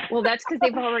 Well, that's because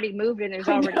they've already moved and there's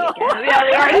already a gap. Yeah,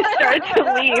 they already started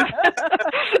to leave.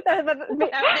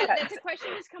 That's a question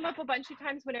that's come up a bunch of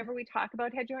times whenever we talk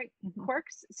about head joint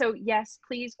corks. So yes,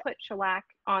 please put shellac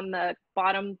on the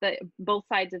bottom, both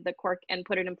sides of the cork, and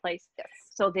put it in place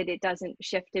so that it doesn't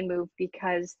shift and move,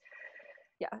 because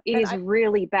it is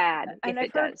really bad and if I've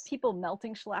it heard does. people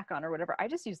melting shellac on or whatever. I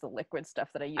just use the liquid stuff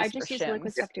that I use for use shims.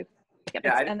 liquid stuff too. Yep.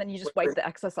 And then you just wipe the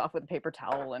excess off with a paper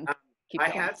towel and keep I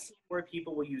going. have seen where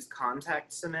people will use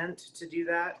contact cement to do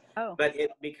that, Oh. but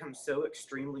it becomes so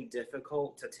extremely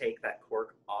difficult to take that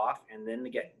cork off and then to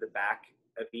get the back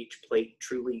of each plate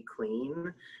truly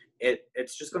clean.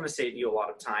 It's just going to save you a lot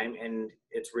of time, and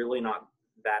it's really not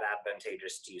that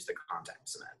advantageous to use the contact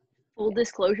cement. Full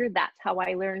disclosure, that's how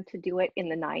I learned to do it in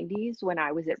the 90s when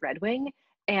I was at Red Wing.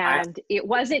 And it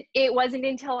wasn't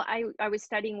until I was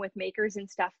studying with makers and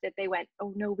stuff that they went,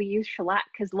 oh no, we use shellac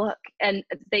because look, and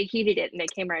they heated it and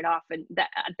it came right off, and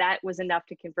that was enough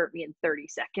to convert me in 30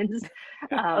 seconds.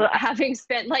 Having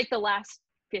spent like the last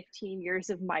 15 years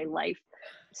of my life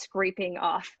scraping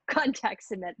off contact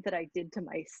cement that I did to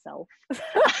myself.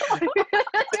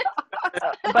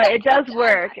 But it does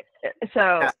work.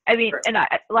 So I mean, and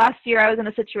last year I was in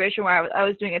a situation where I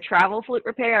was doing a travel flute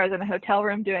repair. I was in a hotel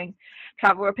room doing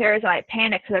travel repairs, and I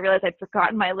panicked because I realized I'd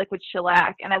forgotten my liquid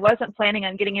shellac, and I wasn't planning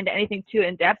on getting into anything too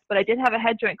in depth, but I did have a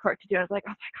head joint cork to do. And I was like, oh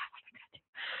my god, what am I gonna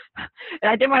do?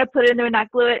 And I didn't want to put it in there and not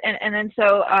glue it. And then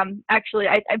so actually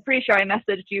I'm pretty sure I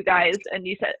messaged you guys, and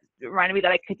you reminded me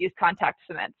that I could use contact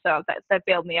cement, so that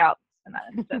bailed me out in that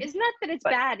instance. It's not that it's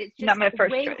bad, it's just not my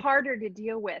first way choice. harder to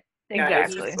deal with.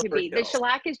 Exactly. To be. The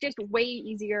shellac is just way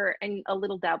easier, and a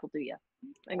little dab will do you.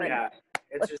 I mean,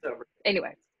 it's just over.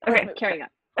 Anyway, okay, carrying on.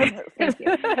 Thank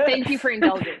you. Thank you for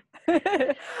indulging.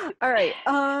 All right.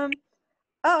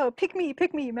 Oh, pick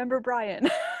me, member Brian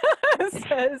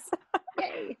says.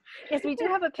 Yay. Yes, we do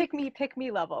have a pick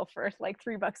me level for like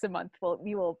 $3 a month.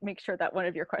 We will make sure that one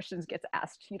of your questions gets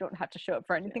asked. You don't have to show up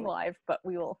for anything live, but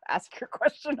we will ask your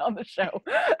question on the show.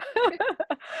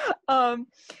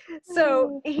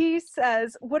 So he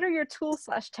says, what are your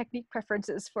tool/technique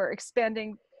preferences for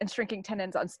expanding and shrinking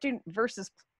tenons on student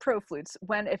versus pro flutes?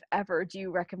 When, if ever, do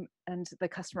you recommend the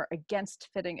customer against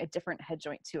fitting a different head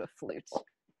joint to a flute?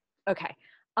 Okay.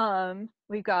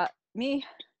 We've got me,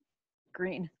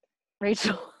 Green,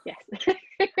 Rachel, Yes.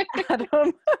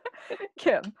 Adam,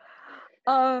 Kim.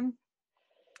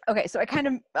 Okay, so I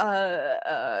kind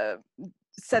of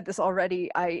said this already.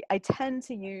 I tend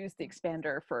to use the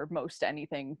expander for most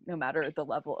anything, no matter the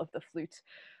level of the flute.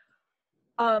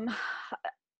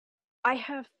 I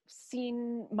have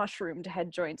seen mushroomed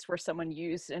head joints where someone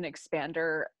used an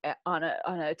expander on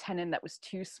a tenon that was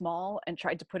too small and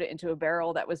tried to put it into a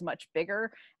barrel that was much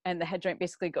bigger, and the head joint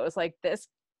basically goes like this.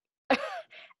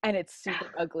 And it's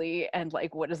super ugly, and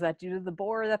like, what does that do to the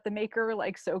bore that the maker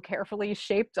like so carefully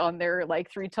shaped on their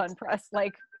like 3-ton press?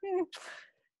 Like,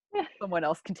 someone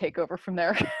else can take over from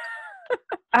there.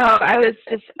 Oh, I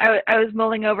was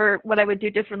mulling over what I would do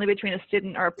differently between a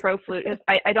student or a pro flute.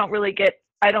 I don't really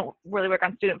work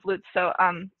on student flutes, so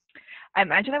I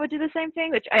imagine I would do the same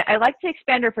thing, which I like the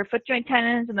expander for foot joint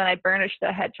tenons, and then I burnish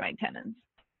the head joint tenons.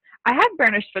 I have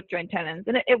burnished foot joint tenons,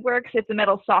 and it works if the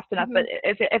metal's soft enough, but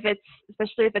if it's,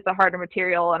 especially if it's a harder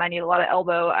material and I need a lot of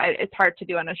elbow, it's hard to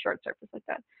do on a short surface like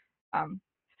that.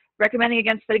 Recommending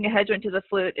against fitting a head joint to the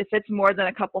flute, if it's more than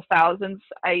a couple thousandths,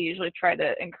 I usually try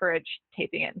to encourage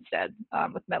taping it instead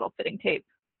with metal fitting tape.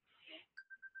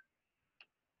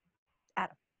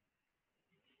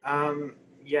 Adam.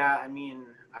 Yeah, I mean,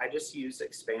 I just use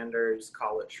expanders,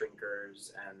 collet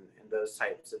shrinkers, and those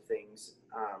types of things.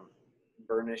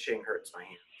 Burnishing hurts my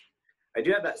hand. I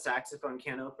do have that saxophone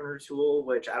can opener tool,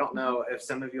 which I don't know if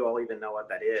some of you all even know what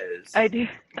that is. I do.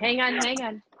 Hang on.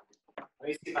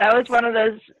 That was one of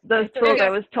those tools I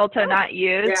was told to not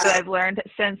use, Yeah. but I've learned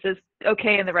since is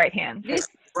okay in the right hands. This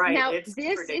Right.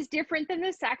 is different than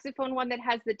the saxophone one that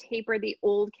has the taper, the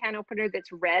old can opener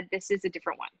that's red. This is a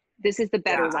different one. This is the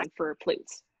better one for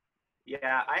flutes.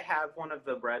 Yeah, I have one of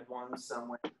the red ones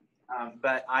somewhere,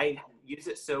 but I use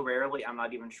it so rarely, I'm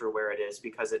not even sure where it is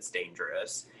because it's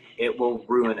dangerous. It will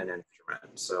ruin an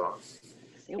instrument, so.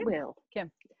 It will.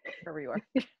 Kim, wherever you are.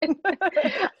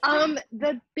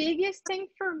 The biggest thing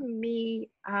for me,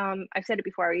 I've said it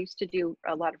before, I used to do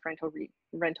a lot of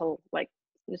rental like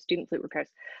student flute repairs,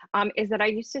 is that I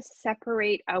used to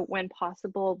separate out when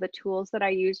possible the tools that I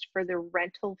used for the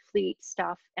rental flute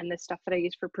stuff and the stuff that I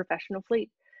used for professional flute,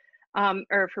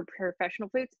 or for professional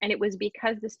flutes. And it was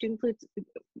because the student flutes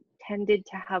tended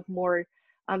to have more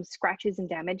scratches and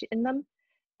damage in them.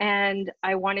 And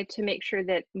I wanted to make sure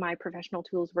that my professional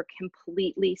tools were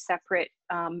completely separate,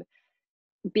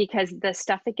 because the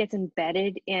stuff that gets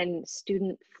embedded in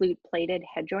student flute plated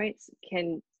head joints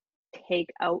can take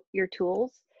out your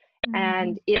tools.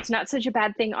 And it's not such a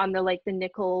bad thing on the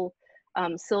nickel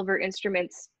silver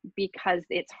instruments because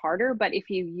it's harder, but if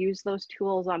you use those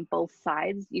tools on both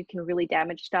sides, you can really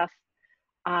damage stuff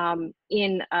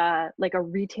in like a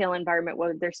retail environment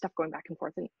where there's stuff going back and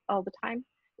forth all the time.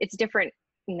 It's different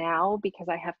now because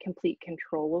I have complete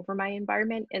control over my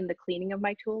environment and the cleaning of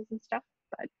my tools and stuff.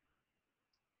 But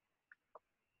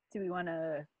do we want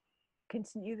to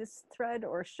continue this thread,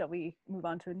 or shall we move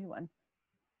on to a new one?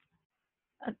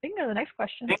 I think the next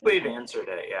question. I think we've answered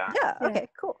it, yeah. Yeah, okay,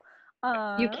 cool.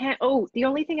 you can't, the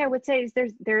only thing I would say is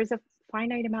there's a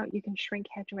finite amount you can shrink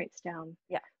head joints down.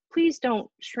 Yeah. Please don't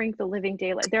shrink the living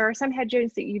daylight. There are some head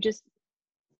joints that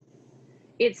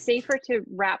it's safer to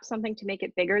wrap something to make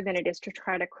it bigger than it is to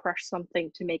try to crush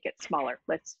something to make it smaller.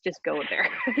 Let's just go there.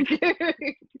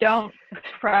 Don't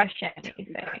crush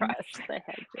anything. Crush the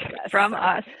head joint. From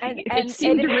us. And It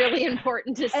seemed really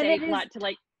important to say, not to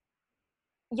like.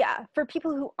 Yeah, for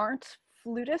people who aren't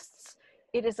flutists,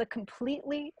 it is a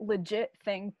completely legit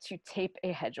thing to tape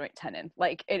a head joint tenon.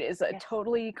 Like, it is a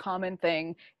totally common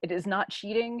thing. It is not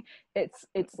cheating. It's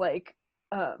like,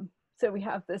 so we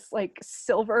have this like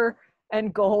silver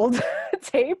and gold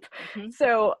tape.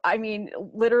 So I mean,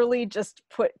 literally just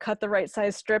cut the right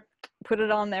size strip, put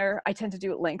it on there. I tend to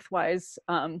do it lengthwise.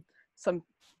 Some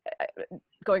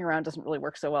going around doesn't really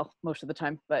work so well most of the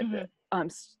time, but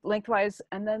lengthwise,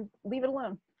 and then leave it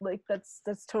alone. Like, that's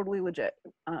totally legit,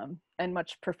 and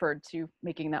much preferred to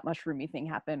making that mushroomy thing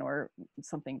happen or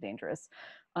something dangerous.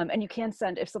 And you can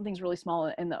send, if something's really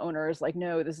small and the owner is like,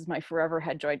 no, this is my forever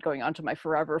head joint going onto my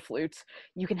forever flute,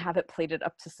 you can have it plated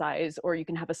up to size, or you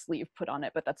can have a sleeve put on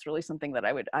it. But that's really something that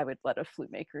I would let a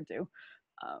flute maker do.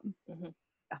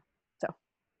 Yeah. So,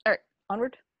 all right,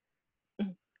 onward.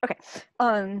 Okay.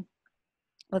 Okay.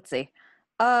 Let's see.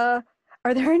 Are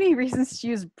there any reasons to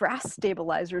use brass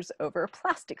stabilizers over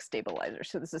plastic stabilizers?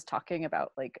 So this is talking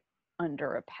about like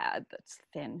under a pad that's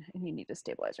thin and you need a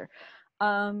stabilizer.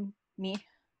 Me.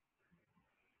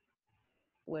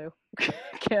 Lou.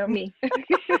 Kim. Me.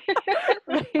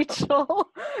 Rachel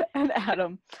and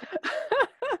Adam.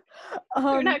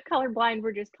 We're not colorblind,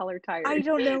 we're just color tired. I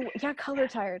don't know. Yeah, color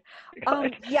tired.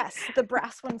 Yes, the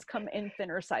brass ones come in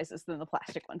thinner sizes than the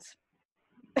plastic ones.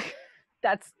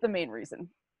 That's the main reason.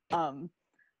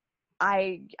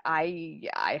 I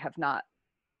have not.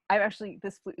 I've actually,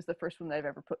 this flute is the first one that I've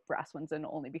ever put brass ones in,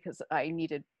 only because I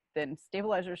needed thin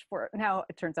stabilizers for it. Now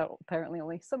it turns out apparently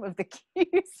only some of the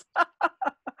keys.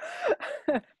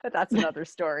 But that's another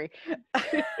story.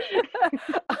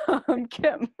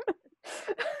 Kim.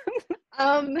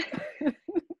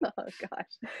 Oh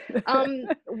gosh.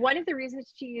 One of the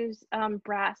reasons to use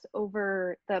brass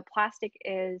over the plastic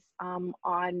is on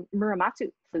Muramatsu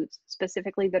flutes,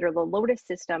 specifically that are the Lotus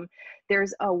system.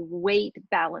 There's a weight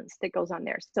balance that goes on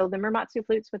there. So the Muramatsu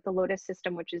flutes with the Lotus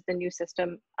system, which is the new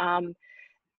system,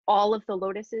 all of the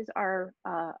Lotuses are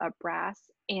a brass,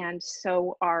 and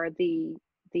so are the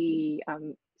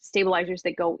stabilizers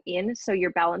that go in. So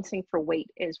you're balancing for weight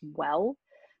as well.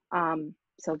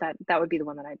 So that would be the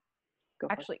one that I'd go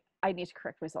for. Actually, I need to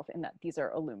correct myself in that these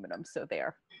are aluminum, so they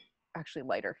are actually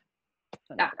lighter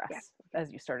than brass. Yeah.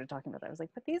 As you started talking about that, I was like,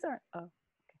 but these aren't. Oh,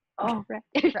 oh right.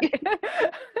 right.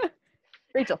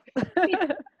 Rachel.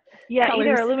 Yeah, Colors.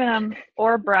 either aluminum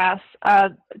or brass.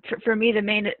 For me, the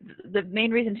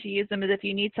main reason to use them is if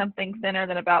you need something thinner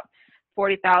than about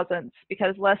 40 thousandths,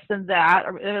 because less than that,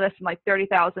 or less than like 30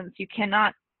 thousandths, you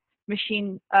cannot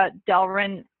machine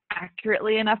Delrin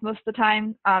accurately enough most of the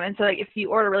time. And so like, if you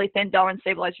order really thin Delrin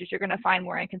stabilizers, you're going to find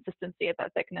more inconsistency at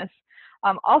that thickness.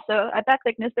 Also, at that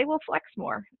thickness, they will flex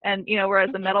more. And,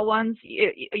 whereas the metal ones,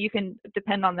 you can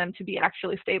depend on them to be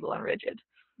actually stable and rigid.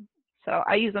 So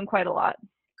I use them quite a lot.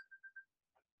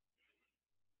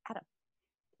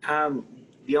 Adam.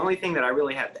 The only thing that I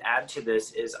really have to add to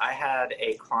this is I had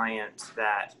a client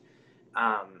that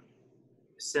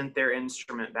sent their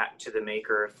instrument back to the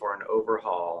maker for an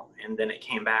overhaul, and then it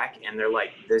came back and they're like,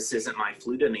 this isn't my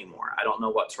flute anymore. I don't know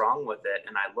what's wrong with it.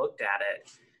 And I looked at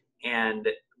it, and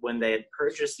when they had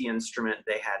purchased the instrument,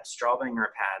 they had Straubinger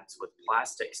pads with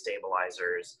plastic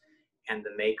stabilizers, and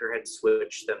the maker had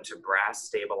switched them to brass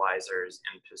stabilizers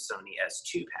and Pisoni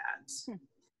S2 pads.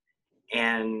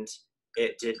 And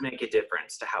it did make a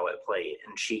difference to how it played,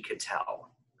 and she could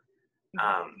tell.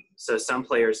 So some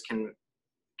players can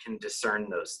discern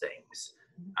those things.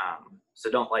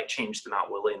 So don't like change them out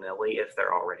willy-nilly if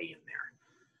they're already in there.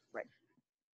 Right.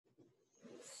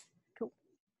 Cool.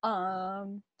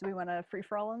 Do we want to free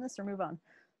for all on this or move on?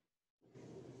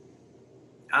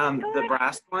 The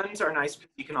brass ones are nice because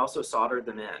you can also solder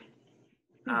them in.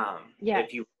 Yeah.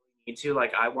 If you need to.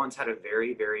 Like I once had a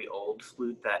very, very old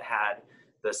flute that had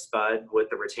the spud with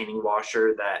the retaining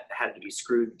washer that had to be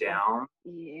screwed down.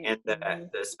 Yeah. And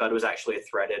the spud was actually a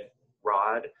threaded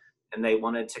rod, and they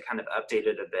wanted to kind of update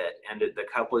it a bit. And the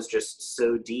cup was just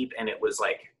so deep, and it was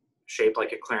like shaped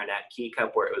like a clarinet key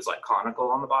cup where it was like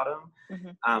conical on the bottom.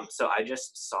 So I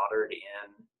just soldered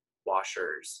in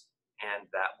washers, and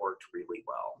that worked really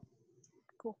well.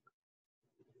 Cool.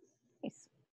 Nice.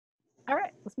 All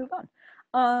right, let's move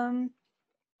on.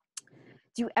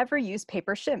 Do you ever use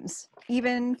paper shims,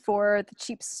 even for the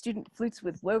cheap student flutes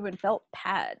with woven felt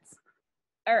pads?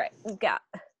 All right, we've got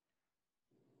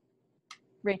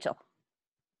Rachel.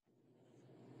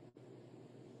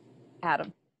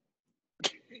 Adam.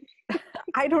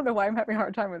 I don't know why I'm having a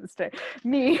hard time with this today.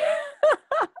 Me.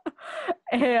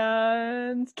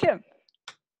 And Kim.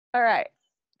 All right,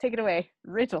 take it away,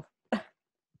 Rachel.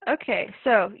 Okay,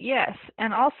 so yes,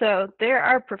 and also there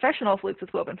are professional flutes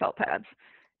with woven felt pads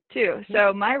too.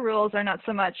 So my rules are not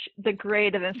so much the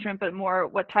grade of instrument, but more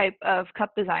what type of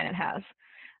cup design it has.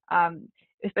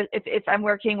 If I'm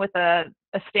working with a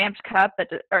stamped cup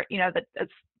that's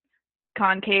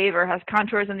concave or has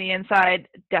contours on the inside,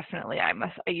 definitely I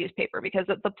use paper, because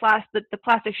the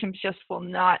plastic shims just will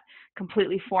not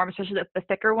completely form, especially the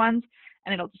thicker ones,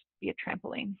 and it'll just be a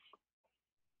trampoline.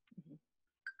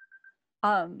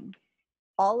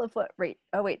 All of what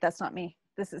oh wait, that's not me.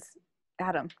 This is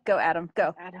Adam. Go, Adam,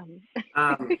 go. Adam.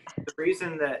 The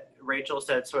reason that Rachel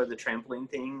said sort of the trampoline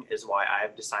thing is why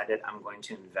I've decided I'm going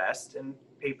to invest in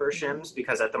paper shims,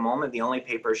 because at the moment the only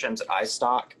paper shims that I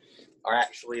stock are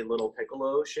actually little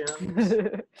piccolo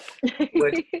shims,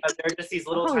 which they're just these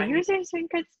little tiny. Yours are some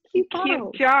cute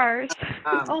bottles. Cute jars.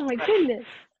 Oh my goodness.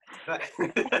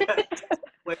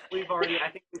 we've already, I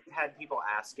think we've had people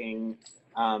asking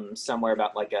somewhere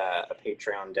about like a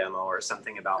Patreon demo or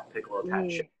something about piccolo pad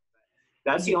shims.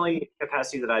 That's the only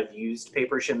capacity that I've used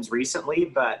paper shims recently,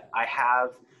 but I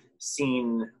have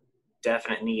seen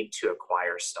definite need to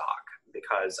acquire stock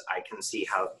because I can see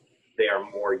how they are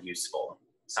more useful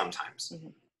sometimes.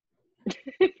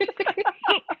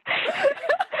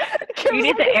 You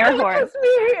need the air horn.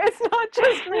 It's not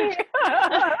just me.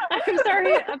 I'm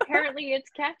sorry. Apparently, it's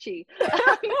catchy.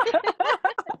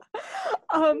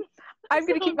 I'm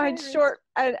going to keep mine short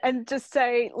and just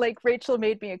say, like, Rachel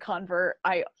made me a convert.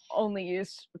 I only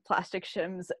used plastic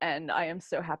shims, and I am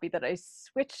so happy that I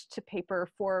switched to paper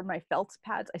for my felt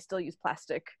pads. I still use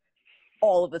plastic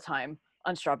all of the time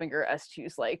on Straubinger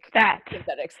S2s, like That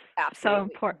synthetics. Absolutely so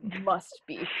important. must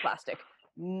be plastic.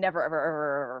 Never, ever,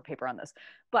 ever, ever paper on this.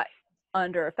 But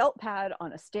under a felt pad,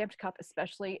 on a stamped cup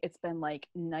especially, it's been like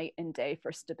night and day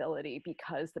for stability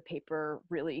because the paper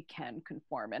really can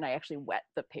conform. And I actually wet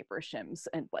the paper shims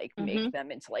and like make them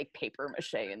into like paper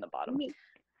mache in the bottom. Me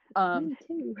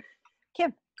too.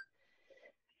 Kim.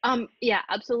 Yeah,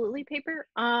 absolutely paper.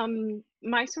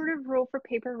 My sort of rule for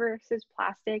paper versus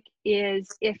plastic is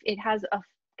if it has a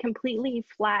completely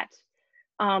flat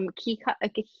key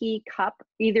cup,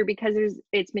 either because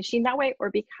it's machined that way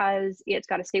or because it's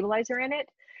got a stabilizer in it,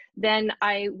 then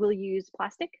I will use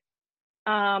plastic.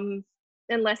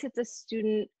 Unless it's a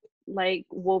student like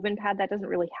woven pad, that doesn't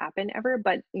really happen ever,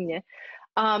 but yeah.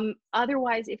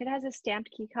 Otherwise, if it has a stamped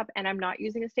key cup and I'm not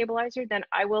using a stabilizer, then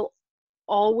I will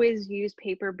always use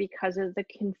paper because of the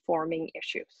conforming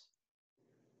issues.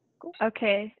 Cool.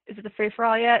 Okay, is it the free for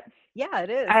all yet? Yeah, it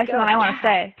is. That's what I want to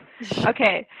say.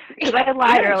 Okay, because I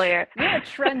lied earlier. You're a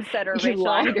trendsetter, Rachel. You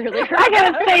lied earlier. I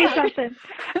gotta say something.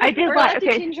 I did We're lie. allowed to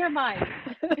Okay, change our mind.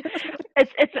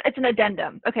 it's an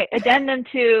addendum. Okay, addendum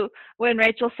to when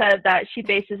Rachel said that she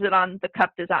bases it on the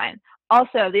cup design.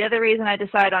 Also, the other reason I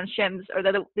decide on shims, or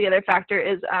the other factor,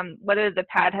 is whether the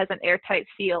pad has an airtight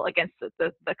seal against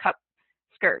the cup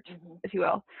skirt, if you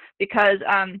will, because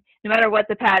no matter what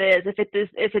the pad is,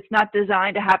 if it's not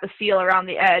designed to have a seal around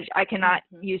the edge, I cannot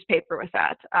use paper with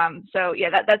that. So yeah,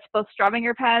 that's both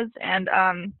Straubinger pads and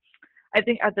I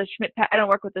think the Schmidt pad. I don't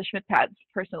work with the Schmidt pads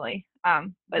personally, but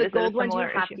The it's gold a ones, you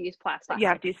similar have issue. to use plastic. You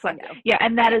have to use plastic. Yeah,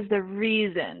 and that is the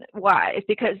reason why. It's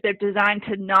because they're designed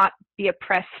to not be a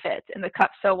press fit, and the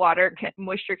cup so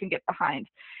moisture can get behind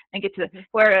and get to the.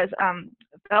 Whereas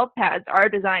felt pads are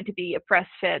designed to be a press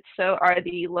fit, so are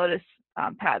the Lotus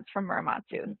pads from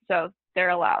Muramatsu. So they're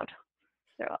allowed.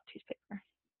 They're allowed to use paper.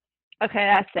 Okay,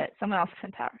 that's it. Someone else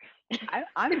can power.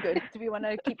 I'm good. Do we want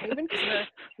to keep moving? Because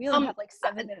we only have like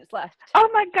 7 minutes left. Oh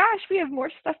my gosh, we have more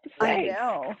stuff to say. I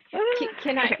know.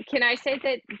 Can I say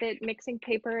that mixing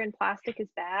paper and plastic is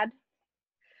bad?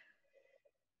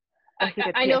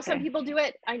 I know some people do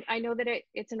it. I know that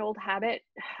it's an old habit.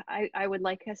 I would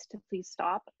like us to please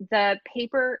stop. The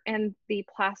paper and the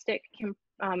plastic can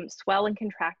swell and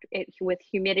contract it with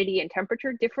humidity and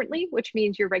temperature differently, which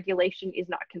means your regulation is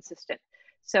not consistent.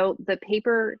 So the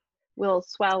paper will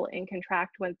swell and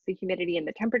contract with the humidity and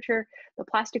the temperature. The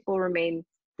plastic will remain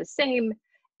the same.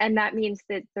 And that means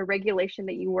that the regulation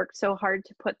that you worked so hard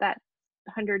to put that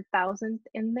 100,000th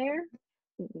in there,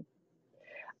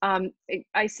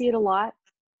 I see it a lot.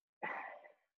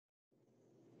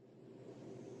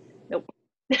 Nope.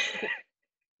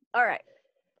 All right,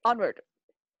 onward.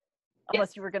 Unless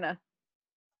Yes. you were gonna,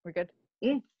 we're good.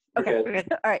 Mm. Okay, We're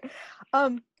good. all right.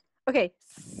 Okay,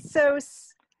 so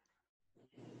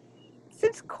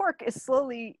since cork is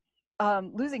slowly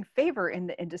losing favor in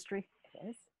the industry, it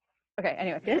is. Okay,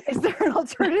 anyway, is there an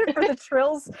alternative for the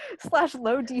trills /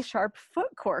 low D sharp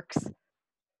foot corks?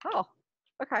 Oh,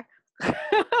 okay.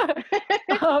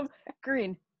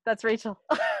 Green, that's Rachel.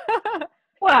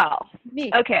 Well,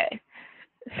 Me. okay.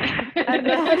 And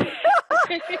then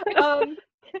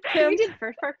Kim We did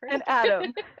first part first. and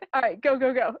Adam. All right, go.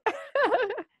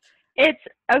 It's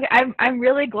okay. I'm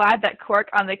really glad that cork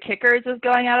on the kickers is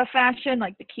going out of fashion,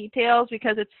 like the key tails,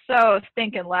 because it's so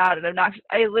stinking loud and obnoxious.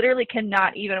 I literally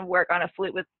cannot even work on a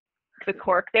flute with the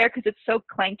cork there because it's so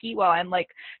clanky while I'm like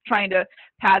trying to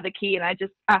pad the key, and I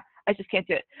just can't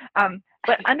do it.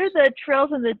 But under the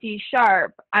trills and the D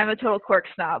sharp, I'm a total cork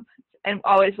snob and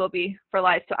always will be for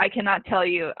life. So I cannot tell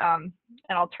you an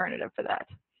alternative for that.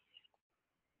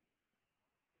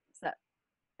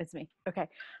 It's me. Okay.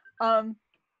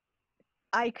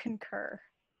 I concur.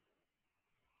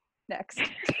 Next.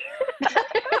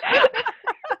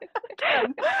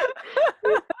 Kim.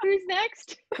 Who's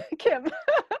next? Kim.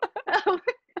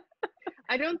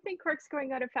 I don't think cork's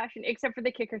going out of fashion, except for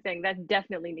the kicker thing. That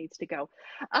definitely needs to go.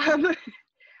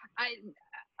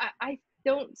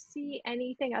 don't see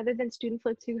anything other than student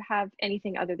flutes who have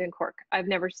anything other than cork. I've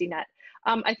never seen that.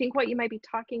 I think what you might be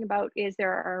talking about is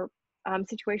there are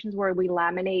situations where we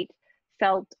laminate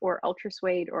felt or ultra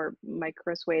suede or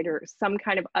micro suede or some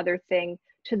kind of other thing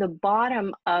to the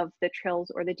bottom of the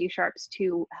trills or the D sharps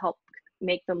to help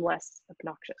make them less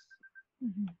obnoxious.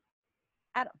 Mm-hmm.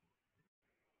 Adam.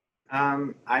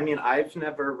 I mean, I've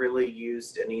never really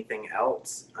used anything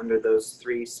else under those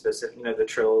three specific, you know, the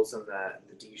trills and the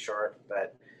D sharp,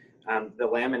 but the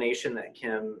lamination that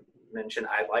Kim mentioned,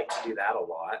 I like to do that a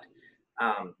lot.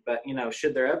 But, you know,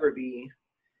 should there ever be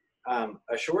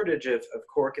a shortage of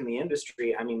cork in the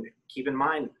industry, I mean, keep in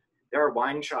mind, there are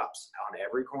wine shops on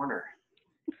every corner.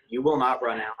 You will not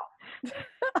run out.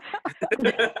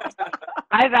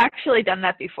 I've actually done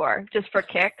that before, just for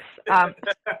kicks.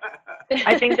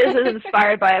 I think this is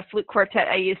inspired by a flute quartet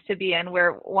I used to be in,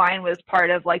 where wine was part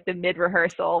of like the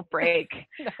mid-rehearsal break.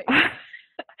 Nice.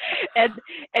 and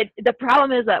the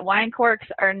problem is that wine corks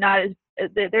are not as,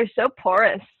 they're so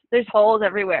porous. There's holes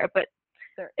everywhere, but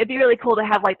it'd be really cool to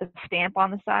have like the stamp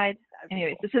on the side.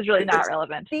 Anyways, cool. This is really not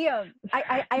relevant.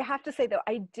 I have to say though,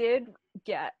 I did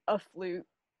get a flute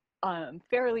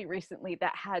fairly recently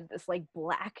that had this like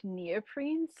black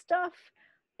neoprene stuff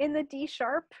in the D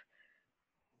sharp,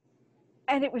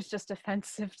 and it was just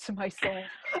offensive to my soul.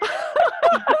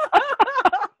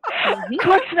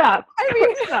 Cork's up. I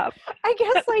mean, I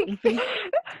guess like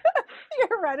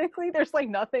theoretically there's like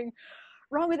nothing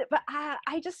wrong with it, but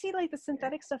I just see like the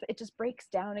synthetic stuff, it just breaks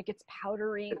down, it gets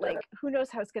powdery, like who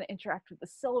knows how it's going to interact with the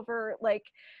silver, like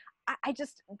I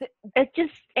just it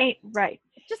just ain't right.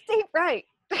 It just ain't right.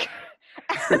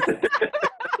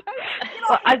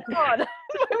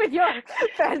 With your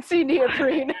fancy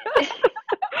neoprene.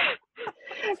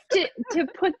 to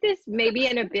put this maybe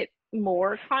in a bit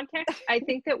more context, I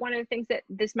think that one of the things that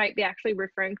this might be actually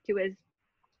referring to is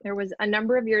there was a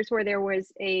number of years where there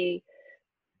was a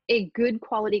good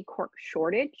quality cork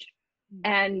shortage,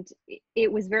 and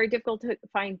it was very difficult to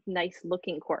find nice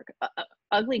looking cork.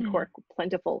 Ugly cork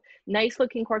plentiful. Nice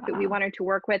looking cork that we wanted to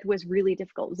work with was really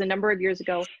difficult. It was a number of years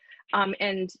ago,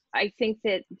 and I think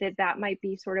that might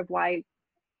be sort of why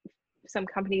some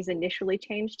companies initially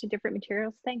changed to different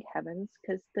materials. Thank heavens,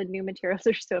 because the new materials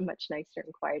are so much nicer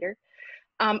and quieter.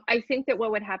 I think that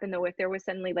what would happen though, if there was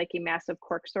suddenly like a massive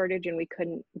cork shortage and we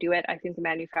couldn't do it, I think the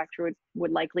manufacturer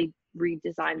would likely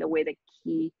redesign the way the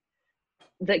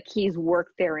keys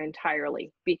work there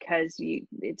entirely, because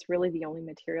it's really the only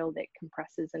material that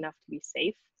compresses enough to be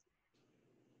safe.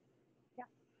 Yeah.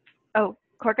 Oh,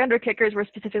 cork under kickers, we're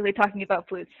specifically talking about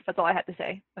flutes. That's all I had to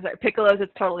say. I'm sorry, piccolos,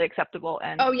 it's totally acceptable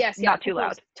and not too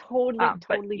loud.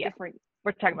 Totally different.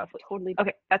 We're talking about flutes. Totally.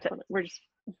 Okay, that's it. We're just,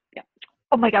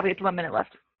 Oh my God, we have 1 minute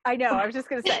left. I know, I was just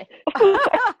going to say.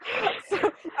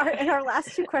 So our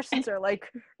last two questions are like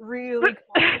really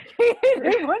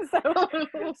complicated ones.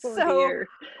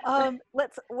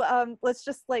 Let's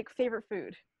just like favorite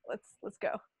food. Let's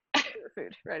go. Favorite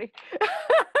food. Ready?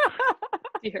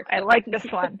 I like this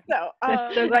one. So,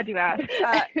 I'm so glad you asked.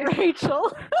 Rachel,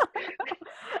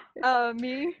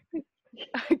 me,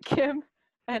 Kim,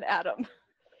 and Adam.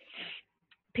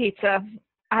 Pizza.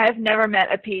 I have never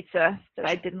met a pizza that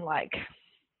I didn't like.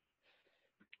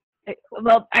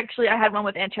 Well, actually, I had one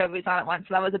with anchovies on it once,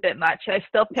 so that was a bit much. I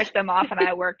still picked them off, and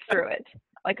I worked through it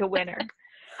like a winner.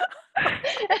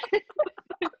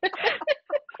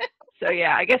 So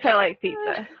yeah, I guess I like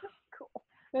pizza. Cool.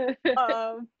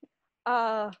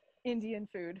 Indian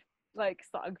food, like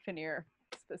saag paneer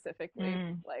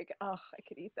specifically. Like, oh, I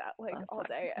could eat that like all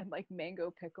day, and like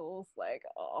mango pickles. Like,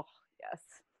 oh yes,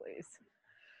 please.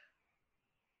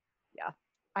 Yeah,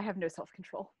 I have no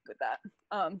self-control with that.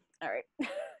 All right.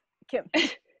 Kim.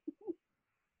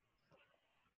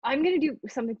 I'm gonna do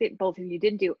something that both of you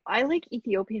did do. I like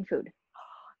Ethiopian food.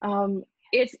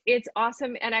 It's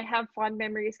awesome, and I have fond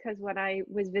memories because when I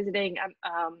was visiting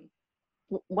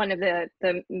one of the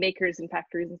makers and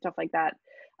factories and stuff like that,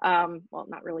 well,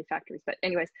 not really factories, but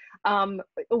anyways,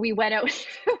 we went out.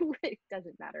 It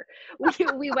doesn't matter.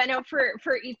 We went out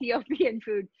for Ethiopian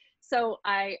food. So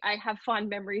I have fond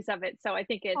memories of it. So I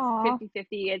think it's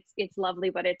 50-50. It's lovely,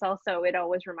 but it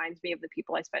always reminds me of the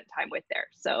people I spent time with there.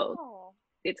 So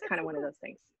it's kind of one of those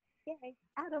things. Yay.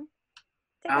 Adam.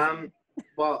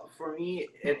 Well, for me,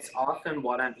 it's often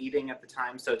what I'm eating at the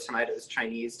time. So tonight it was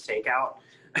Chinese takeout.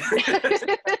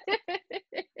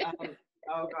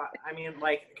 Oh God. I mean,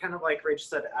 like, kind of like Rich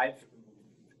said, I've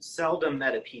seldom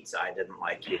met a pizza I didn't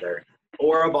like either,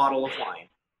 or a bottle of wine.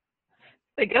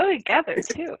 They go together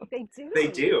too. They do. They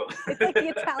do. It's like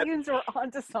the Italians are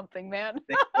onto something, man.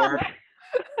 They are.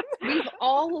 We've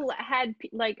all had,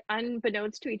 like,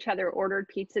 unbeknownst to each other, ordered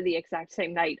pizza the exact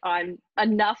same night on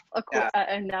enough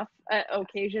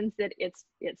occasions that it's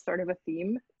sort of a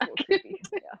theme. It's a little creepy.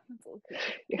 Yeah, it's a little creepy.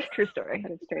 Yeah, True story.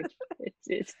 kind of strange.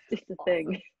 It's a Awesome.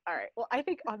 thing. All right. Well, I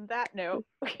think on that note,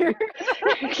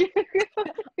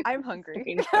 I'm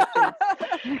hungry.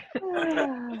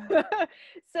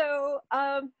 So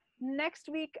next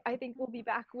week, I think we'll be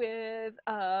back with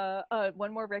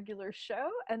one more regular show,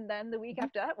 and then the week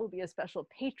after that will be a special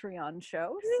Patreon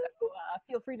show. So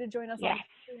feel free to join us on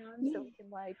Patreon so we can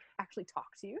like actually talk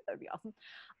to you. That would be awesome.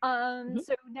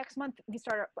 So next month we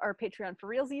start our Patreon for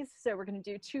realsies. So we're going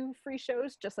to do 2 free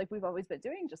shows, just like we've always been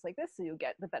doing, just like this. So you'll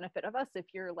get the benefit of us if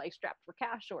you're like strapped for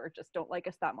cash or just don't like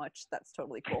us that much. That's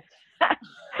totally cool.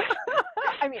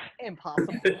 I mean,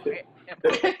 impossible. Right?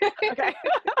 Impossible. Okay.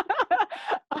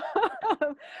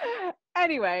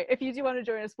 Anyway, if you do want to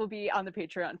join us, we'll be on the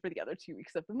Patreon for the other 2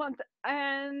 weeks of the month.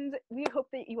 And we hope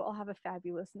that you all have a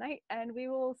fabulous night, and we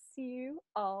will see you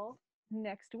all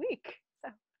next week.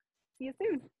 So see you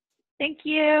soon. Thank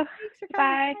you. Thanks for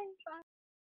coming. Bye.